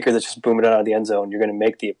you got a kicker that's just booming it out of the end zone, you're going to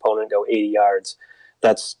make the opponent go 80 yards.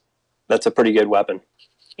 That's a pretty good weapon.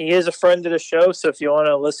 He is a friend of the show, so if you want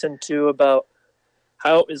to listen to about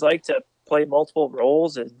how it was like to play multiple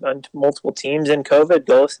roles on multiple teams in COVID,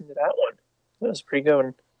 go listen to that one. That was a pretty good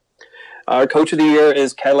one. Our coach of the year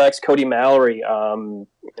is Cadillac's Cody Mallory.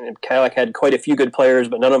 Cadillac had quite a few good players,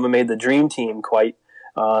 but none of them made the dream team quite.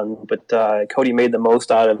 But Cody made the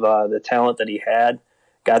most out of the talent that he had,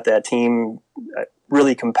 got that team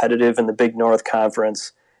really competitive in the Big North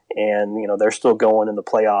Conference, and they're still going in the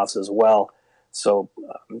playoffs as well. So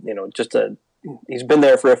he's been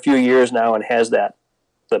there for a few years now and has the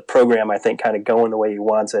program, I think, kind of going the way he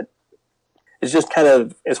wants it. It's just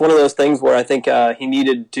it's one of those things where I think he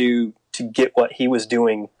needed to get what he was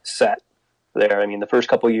doing set there. I mean, the first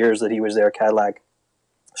couple of years that he was there, Cadillac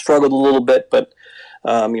struggled a little bit, but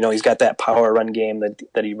he's got that power run game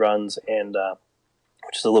that he runs, and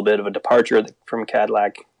which is a little bit of a departure from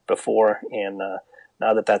Cadillac before. And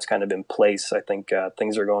now that that's kind of in place, I think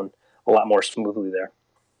things are going a lot more smoothly there.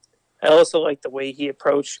 I also like the way he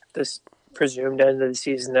approached this presumed end of the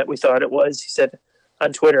season that we thought it was. He said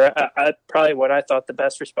on Twitter, probably what I thought the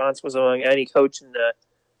best response was among any coach in the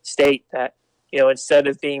state, that, instead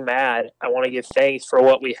of being mad, I want to give thanks for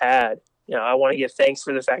what we had. I want to give thanks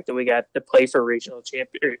for the fact that we got to play for a regional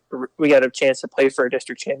champion. We got a chance to play for a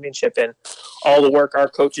district championship, and all the work our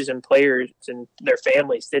coaches and players and their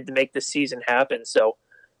families did to make this season happen. So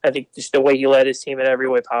I think just the way he led his team in every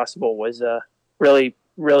way possible was really,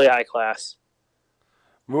 really high class.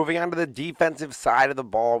 Moving on to the defensive side of the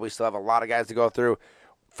ball, we still have a lot of guys to go through.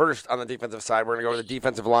 First, on the defensive side, we're going to go to the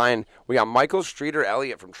defensive line. We got Michael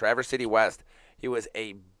Streeter-Elliott from Traverse City West. He was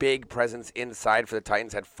a big presence inside for the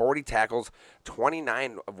Titans, had 40 tackles,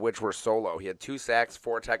 29 of which were solo. He had 2 sacks,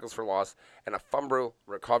 4 tackles for loss, and a fumble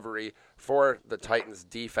recovery for the Titans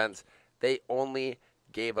defense. They only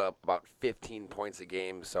gave up about 15 points a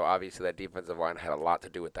game, so obviously that defensive line had a lot to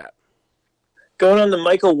do with that. Going on to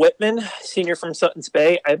Michael Whitman, senior from Sutton's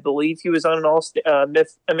Bay. I believe he was on an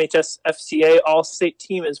MHS FCA All-State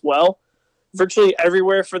team as well. Virtually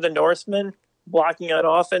everywhere for the Norsemen, blocking on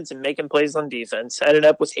offense and making plays on defense. Ended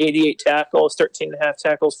up with 88 tackles, 13.5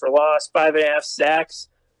 tackles for loss, 5.5 sacks,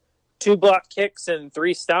 2 block kicks, and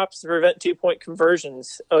 3 stops to prevent 2-point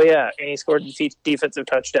conversions. Oh, yeah, and he scored a defensive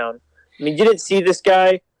touchdown. I mean, you didn't see this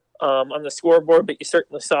guy on the scoreboard, but you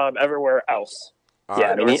certainly saw him everywhere else.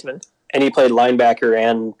 Yeah, and he played linebacker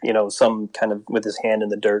and, some kind of with his hand in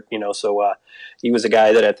the dirt, so he was a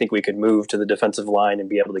guy that I think we could move to the defensive line and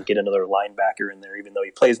be able to get another linebacker in there, even though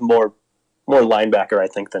he plays more linebacker, I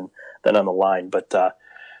think, than on the line. But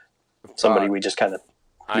somebody we just kind of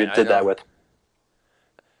did that with.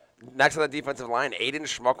 Next on the defensive line, Aiden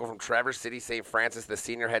Schmuckel from Traverse City St. Francis. The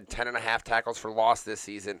senior had 10.5 tackles for loss this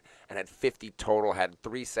season and had 50 total, had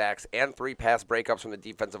 3 sacks and 3 pass breakups from the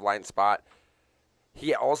defensive line spot.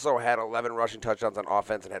 He also had 11 rushing touchdowns on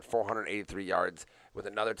offense and had 483 yards with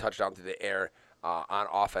another touchdown through the air on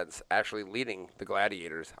offense, actually leading the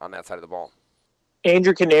Gladiators on that side of the ball.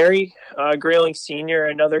 Andrew Canary, Grayling senior,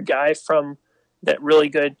 another guy from that really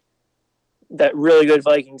good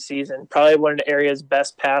Viking season. Probably one of the area's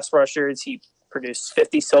best pass rushers. He produced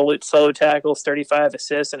 50 solo tackles, 35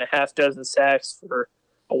 assists, and a half dozen sacks for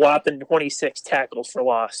a whopping 26 tackles for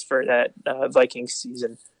loss for that Vikings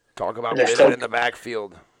season. Talk about living in the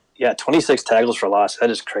backfield. Yeah, 26 tackles for loss. That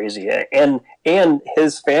is crazy. And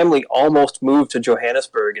his family almost moved to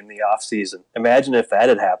Johannesburg in the offseason. Imagine if that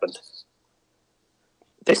had happened.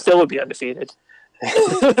 They still would be undefeated.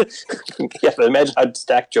 Yeah, but imagine how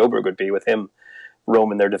stacked Joburg would be with him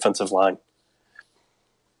roaming their defensive line.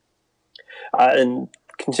 And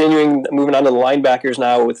moving on to the linebackers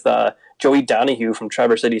now with Joey Donahue from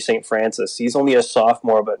Traverse City St. Francis. He's only a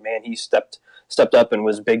sophomore, but man, he stepped up and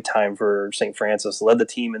was big time for St. Francis. Led the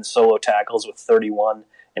team in solo tackles with 31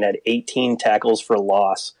 and had 18 tackles for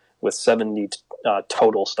loss with 70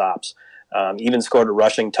 total stops. Even scored a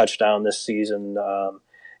rushing touchdown this season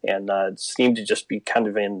and seemed to just be kind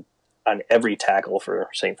of in on every tackle for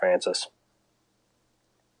St. Francis.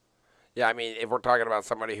 Yeah, I mean, if we're talking about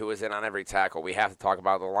somebody who is in on every tackle, we have to talk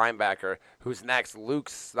about the linebacker who's next, Luke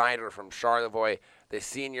Snyder from Charlevoix. The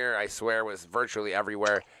senior, I swear, was virtually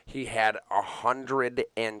everywhere. He had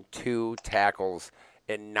 102 tackles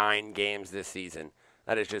in 9 games this season.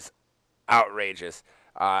 That is just outrageous.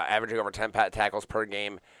 Averaging over 10 tackles per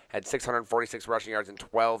game, had 646 rushing yards and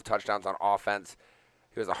 12 touchdowns on offense.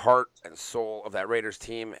 He was the heart and soul of that Raiders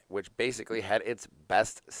team, which basically had its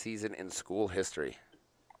best season in school history.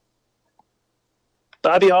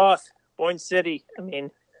 Bobby Hoth, Boyne City. I mean,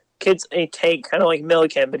 kid's a tank, kind of like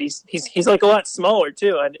Milliken, but he's like a lot smaller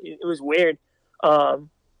too. And it was weird.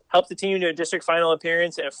 Helped the team to a district final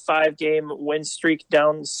appearance and a 5-game win streak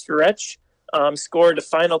down the stretch. Scored a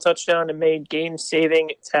final touchdown and made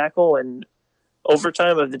game-saving tackle in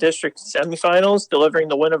overtime of the district semifinals, delivering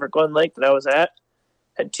the win over Glen Lake that I was at.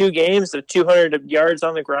 Had 2 games of 200 yards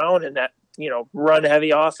on the ground and that run-heavy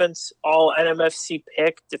offense. All NMFC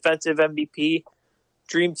pick, defensive MVP.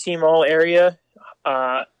 Dream Team All Area,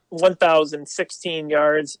 1,016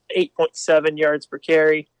 yards, 8.7 yards per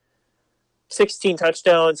carry, 16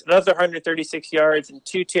 touchdowns, another 136 yards, and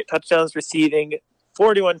 2 touchdowns receiving,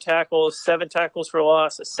 41 tackles, 7 tackles for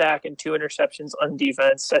loss, a sack, and 2 interceptions on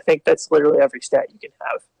defense. I think that's literally every stat you can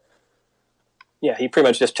have. Yeah, he pretty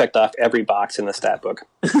much just checked off every box in the stat book.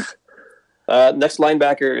 Next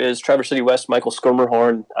linebacker is Traverse City West, Michael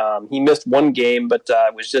Skormerhorn. He missed 1 game, but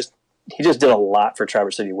he just did a lot for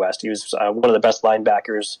Traverse City West. He was one of the best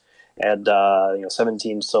linebackers, and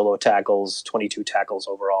 17 solo tackles, 22 tackles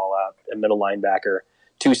overall. A middle linebacker,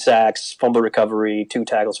 2 sacks, fumble recovery, 2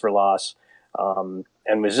 tackles for loss, and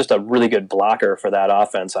was just a really good blocker for that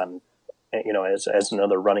offense. As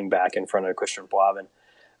another running back in front of Christian Boivin,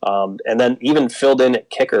 and then even filled in at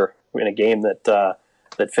kicker in a game that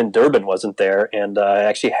Finn Durbin wasn't there, and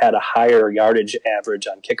actually had a higher yardage average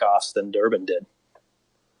on kickoffs than Durbin did.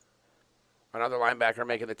 Another linebacker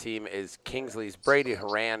making the team is Kingsley's Brady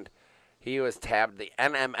Harand. He was tabbed the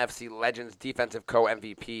NMFC Legends Defensive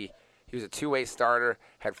Co-MVP. He was a 2-way starter,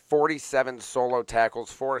 had 47 solo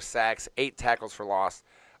tackles, 4 sacks, 8 tackles for loss,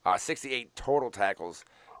 68 total tackles,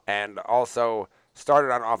 and also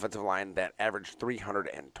started on offensive line that averaged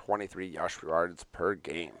 323 yards per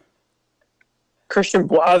game. Christian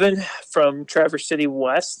Boivin from Traverse City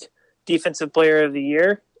West, Defensive Player of the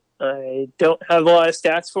Year. I don't have a lot of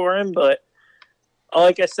stats for him, but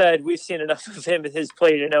like I said, we've seen enough of him and his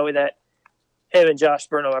play to know that him and Josh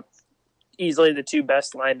Burnham are easily the 2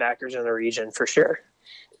 best linebackers in the region for sure.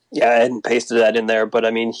 Yeah, I hadn't pasted that in there, but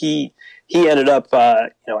I mean, he ended up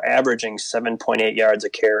averaging 7.8 yards a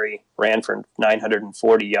carry, ran for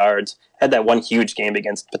 940 yards, had that one huge game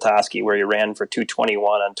against Petoskey where he ran for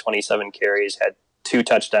 221 on 27 carries, had 2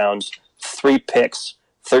 touchdowns, 3 picks,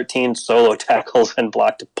 13 solo tackles, and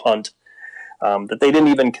blocked a punt. That they didn't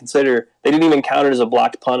even consider. They didn't even count it as a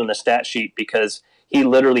blocked punt on the stat sheet because he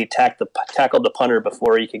literally tackled the punter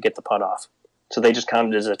before he could get the punt off. So they just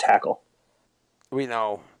counted it as a tackle. We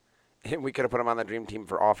know we could have put him on the dream team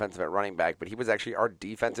for offensive at running back, but he was actually our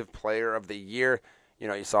defensive player of the year.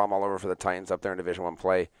 You saw him all over for the Titans up there in Division I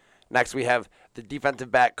play. Next, we have the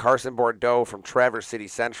defensive back Carson Bordeaux from Traverse City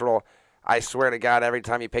Central. I swear to God, every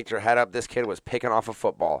time you picked your head up, this kid was picking off a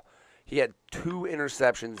football. He had 2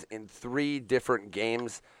 interceptions in 3 different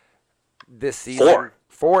games this season.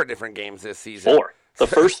 4 different games this season. 4. The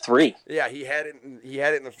first 3. Yeah, he had it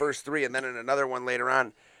in the first 3 and then in another one later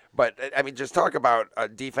on. But, I mean, just talk about a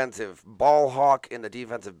defensive ball hawk in the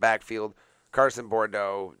defensive backfield. Carson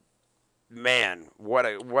Bordeaux, man, what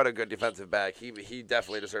a good defensive back. He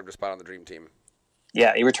definitely deserved a spot on the dream team.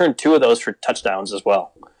 Yeah, he returned 2 of those for touchdowns as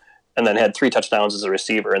well. And then had 3 touchdowns as a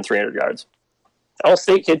receiver and 300 yards.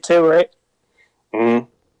 All-state kid too, right? Mm-hmm.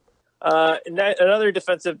 Another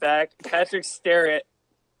defensive back, Patrick Sterrett,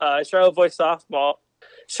 Charlevoix sophomore.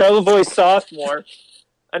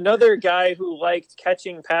 another guy who liked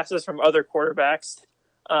catching passes from other quarterbacks.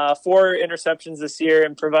 4 interceptions this year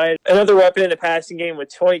and provide another weapon in the passing game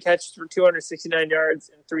with 20 catches for 269 yards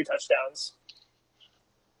and 3 touchdowns.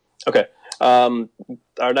 Okay.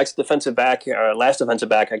 Our next defensive back, our last defensive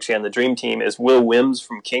back actually on the Dream Team is Will Wims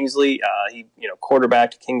from Kingsley. He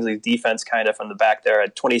quarterbacked Kingsley's defense kind of from the back there,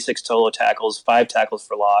 had 26 total tackles, 5 tackles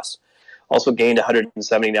for loss. Also gained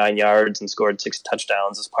 179 yards and scored 6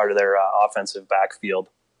 touchdowns as part of their offensive backfield.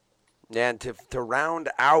 And to round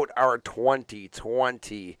out our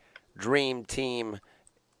 2020 Dream Team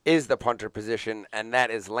is the punter position, and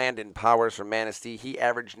that is Landon Powers from Manistee. He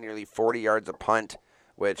averaged nearly 40 yards a punt,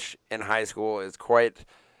 which in high school is quite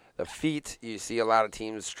the feat. You see a lot of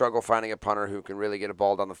teams struggle finding a punter who can really get a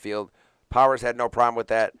ball down the field. Powers had no problem with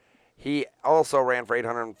that. He also ran for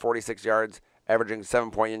 846 yards, averaging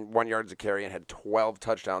 7.1 yards a carry, and had 12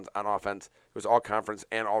 touchdowns on offense. It was all-conference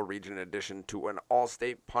and all-region in addition to an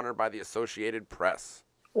all-state punter by the Associated Press.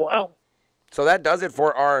 Wow. So that does it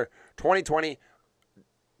for our 2020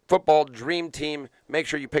 football Dream Team. Make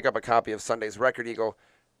sure you pick up a copy of Sunday's Record Eagle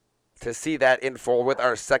to see that in full with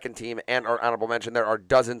our second team and our honorable mention. There are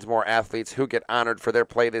dozens more athletes who get honored for their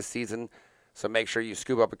play this season, so make sure you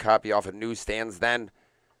scoop up a copy off of newsstands then.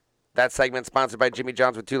 That segment sponsored by Jimmy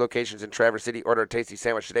John's with 2 locations in Traverse City. Order a tasty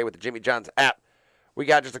sandwich today with the Jimmy John's app. We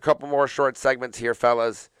got just a couple more short segments here,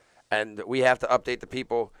 fellas, and we have to update the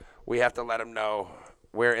people. We have to let them know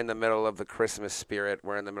we're in the middle of the Christmas spirit.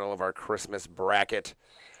 We're in the middle of our Christmas bracket,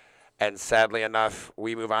 and sadly enough,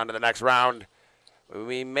 we move on to the next round.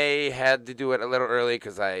 We may had to do it a little early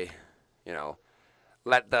because I,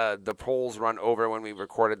 let the polls run over when we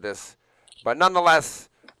recorded this. But nonetheless,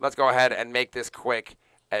 let's go ahead and make this quick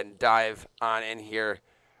and dive on in here.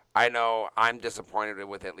 I know I'm disappointed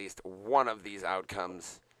with at least one of these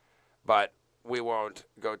outcomes, but we won't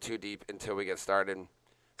go too deep until we get started.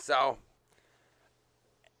 So,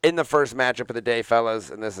 in the first matchup of the day, fellas,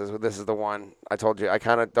 and this is the one I told you I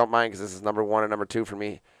kind of don't mind because this is number 1 and number 2 for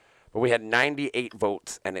me, but we had 98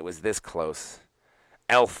 votes, and it was this close.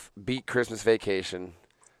 Elf beat Christmas Vacation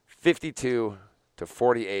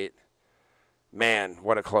 52-48. Man,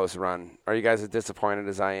 what a close run. Are you guys as disappointed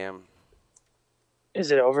as I am? Is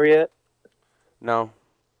it over yet? No.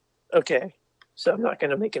 Okay. So I'm not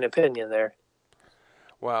going to make an opinion there.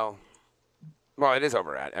 Well, it is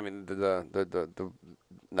over. I mean, the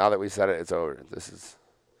now that we said it, it's over. This is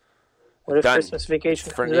what if done. Christmas Vacation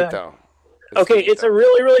It's comes back? finito. It's a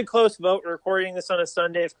really, really close vote. We're recording this on a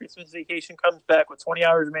Sunday. If Christmas Vacation comes back with 20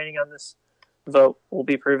 hours remaining on this vote, we'll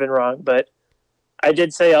be proven wrong. But I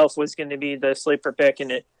did say Elf was going to be the sleeper pick,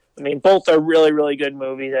 and both are really, really good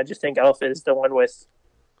movies. I just think Elf is the one with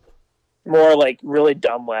more like really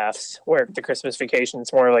dumb laughs, where The Christmas Vacation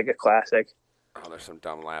is more like a classic. Oh, there's some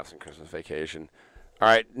dumb laughs in Christmas Vacation. All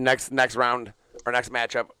right, next round, or next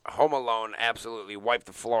matchup, Home Alone absolutely wiped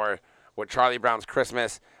the floor with Charlie Brown's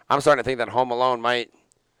Christmas. I'm starting to think that Home Alone might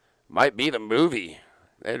be the movie.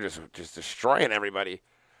 They're just destroying everybody.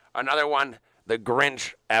 Another one, The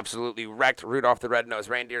Grinch absolutely wrecked Rudolph the Red-Nosed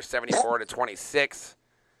Reindeer 74-26.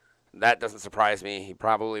 That doesn't surprise me. He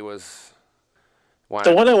probably was one.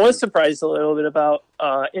 The one I was surprised a little bit about,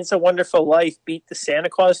 It's a Wonderful Life beat the Santa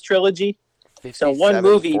Claus trilogy. So one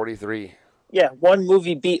movie, 43. Yeah, one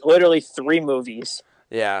movie beat literally 3 movies.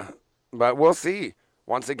 Yeah, but we'll see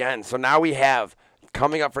once again. So now we have,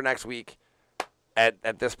 coming up for next week,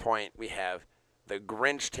 at this point, we have The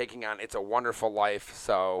Grinch taking on It's a Wonderful Life.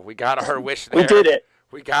 So we got our wish there. We did it.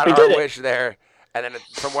 We got our wish there. And then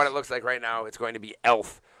from what it looks like right now, it's going to be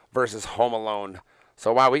Elf versus Home Alone.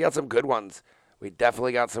 So, wow, we got some good ones. We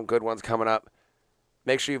definitely got some good ones coming up.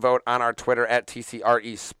 Make sure you vote on our Twitter at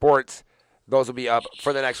TCRE Sports. Those will be up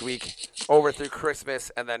for the next week, over through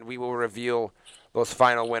Christmas, and then we will reveal those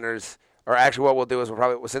final winners. Or actually what we'll do is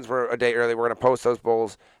since we're a day early, we're going to post those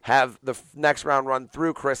bowls, have the next round run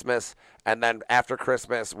through Christmas, and then after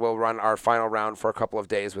Christmas, we'll run our final round for a couple of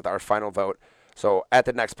days with our final vote. So at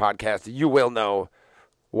the next podcast, you will know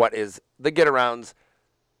what is the Get-Around's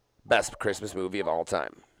best Christmas movie of all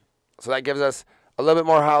time. So that gives us a little bit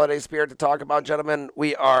more holiday spirit to talk about, gentlemen.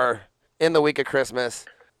 We are in the week of Christmas.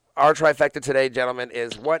 Our trifecta today, gentlemen,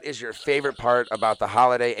 is what is your favorite part about the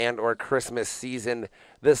holiday and or Christmas season,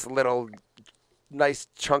 this little nice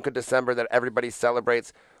chunk of December that everybody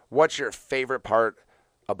celebrates? What's your favorite part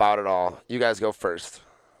about it all? You guys go first.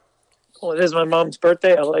 Well, it is my mom's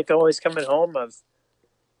birthday. I like always coming home. I've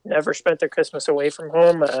never spent their Christmas away from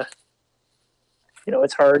home.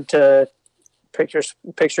 It's hard to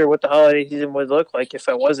picture what the holiday season would look like if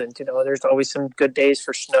I wasn't. There's always some good days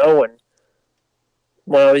for snow and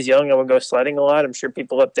when I was young, I would go sledding a lot. I'm sure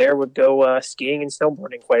people up there would go skiing and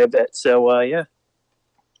snowboarding quite a bit. So, yeah.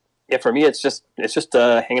 Yeah, for me, it's just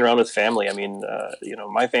hanging around with family. I mean,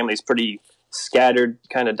 my family's pretty scattered,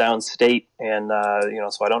 kind of downstate, and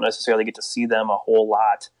so I don't necessarily get to see them a whole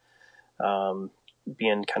lot.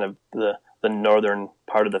 Being kind of the northern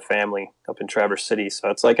part of the family up in Traverse City, so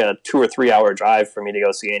it's like a 2 or 3 hour drive for me to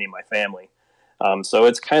go see any of my family. So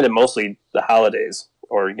it's kind of mostly the holidays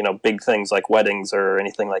or big things like weddings or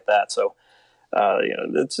anything like that. So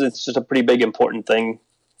it's just a pretty big important thing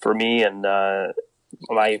for me and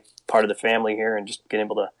my part of the family here, and just getting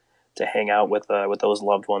able to hang out with those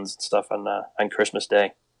loved ones and stuff on Christmas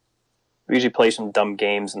Day. We usually play some dumb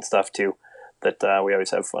games and stuff too that we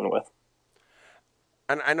always have fun with.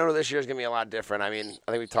 And I know this year's going to be a lot different. I mean,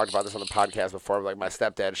 I think we talked about this on the podcast before. Like my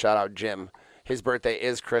stepdad, shout out Jim, his birthday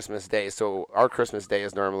is Christmas Day. So our Christmas Day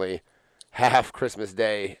is normally half Christmas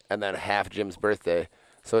Day and then half Jim's birthday.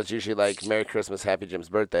 So it's usually like Merry Christmas, Happy Jim's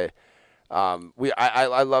birthday.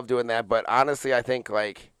 I love doing that. But honestly, I think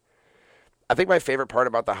my favorite part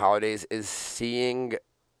about the holidays is seeing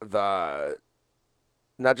the,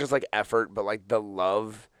 not just like effort, but like the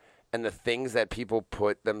love and the things that people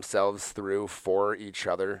put themselves through for each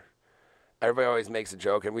other. Everybody always makes a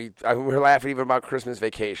joke, and we're laughing even about Christmas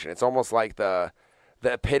Vacation. It's almost like the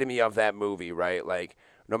epitome of that movie, right? Like,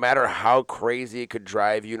 no matter how crazy it could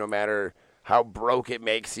drive you, no matter how broke it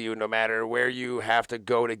makes you, no matter where you have to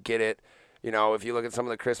go to get it, if you look at some of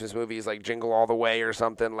the Christmas movies like Jingle All the Way or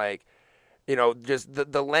something, like, just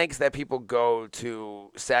the lengths that people go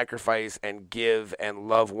to sacrifice and give and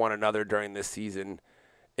love one another during this season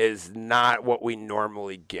is not what we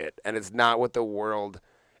normally get, and it's not what the world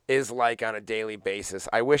is like on a daily basis.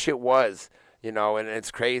 I wish it was, and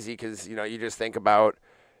it's crazy because, you just think about,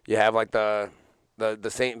 you have like the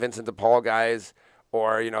St. Vincent de Paul guys,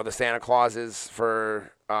 or, the Santa Clauses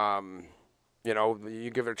for, you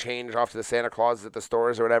give their change off to the Santa Clauses at the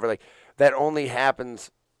stores or whatever. Like, that only happens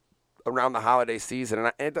around the holiday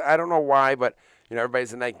season, and I don't know why, but,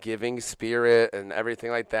 everybody's in that giving spirit and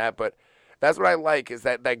everything like that, but that's what I like, is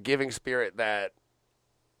that giving spirit, that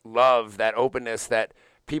love, that openness, that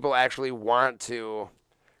people actually want to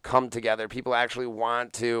come together. People actually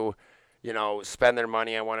want to, spend their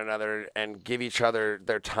money on one another and give each other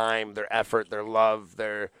their time, their effort, their love,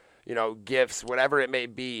 their, gifts, whatever it may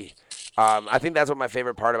be. I think that's what my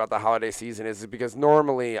favorite part about the holiday season is because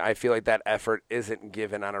normally I feel like that effort isn't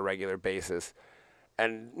given on a regular basis.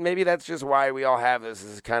 And maybe that's just why we all have this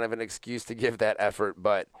as kind of an excuse to give that effort,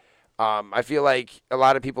 but I feel like a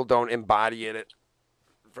lot of people don't embody it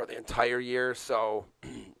for the entire year, so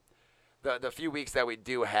the few weeks that we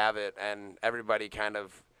do have it and everybody kind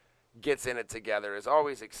of gets in it together is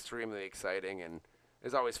always extremely exciting and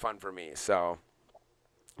is always fun for me. So,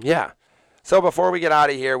 yeah. So before we get out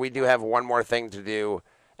of here, we do have one more thing to do,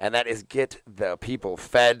 and that is get the people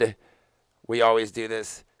fed. We always do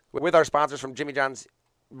this with our sponsors from Jimmy John's.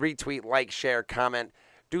 Retweet, like, share, comment,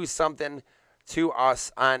 do something to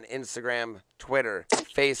us on Instagram, Twitter,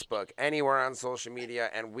 Facebook, anywhere on social media,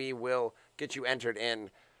 and we will get you entered in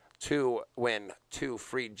to win 2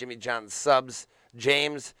 free Jimmy John's subs.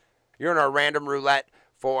 James, you're in our random roulette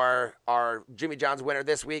for our Jimmy John's winner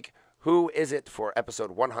this week. Who is it for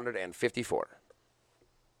episode 154?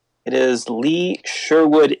 It is Lee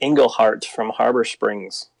Sherwood Englehart from Harbor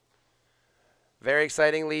Springs. Very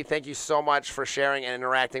exciting, Lee. Thank you so much for sharing and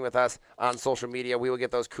interacting with us on social media. We will get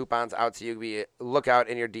those coupons out to you. Look out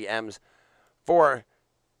in your DMs for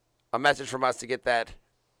a message from us to get that.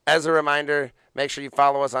 As a reminder, make sure you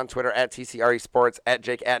follow us on Twitter at TCRE Sports, at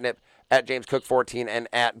Jake Atnip, at James Cook 14, and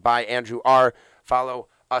at by Andrew R. Follow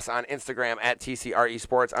us on Instagram at TCRE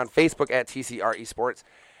Sports, on Facebook at TCRE Sports,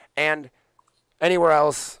 and anywhere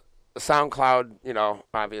else, SoundCloud,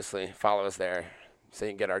 obviously follow us there. So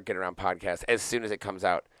you can get our Get Around podcast as soon as it comes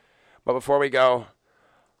out. But before we go,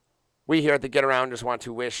 we here at the Get Around just want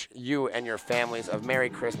to wish you and your families a Merry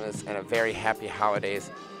Christmas and a very happy holidays.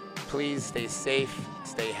 Please stay safe,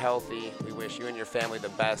 stay healthy. We wish you and your family the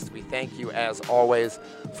best. We thank you, as always,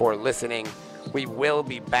 for listening. We will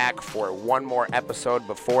be back for one more episode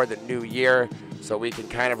before the new year, so we can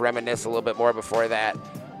kind of reminisce a little bit more before that.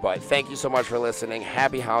 But thank you so much for listening.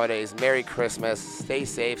 Happy holidays. Merry Christmas. Stay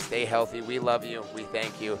safe. Stay healthy. We love you. We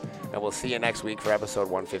thank you. And we'll see you next week for episode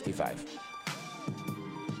 155.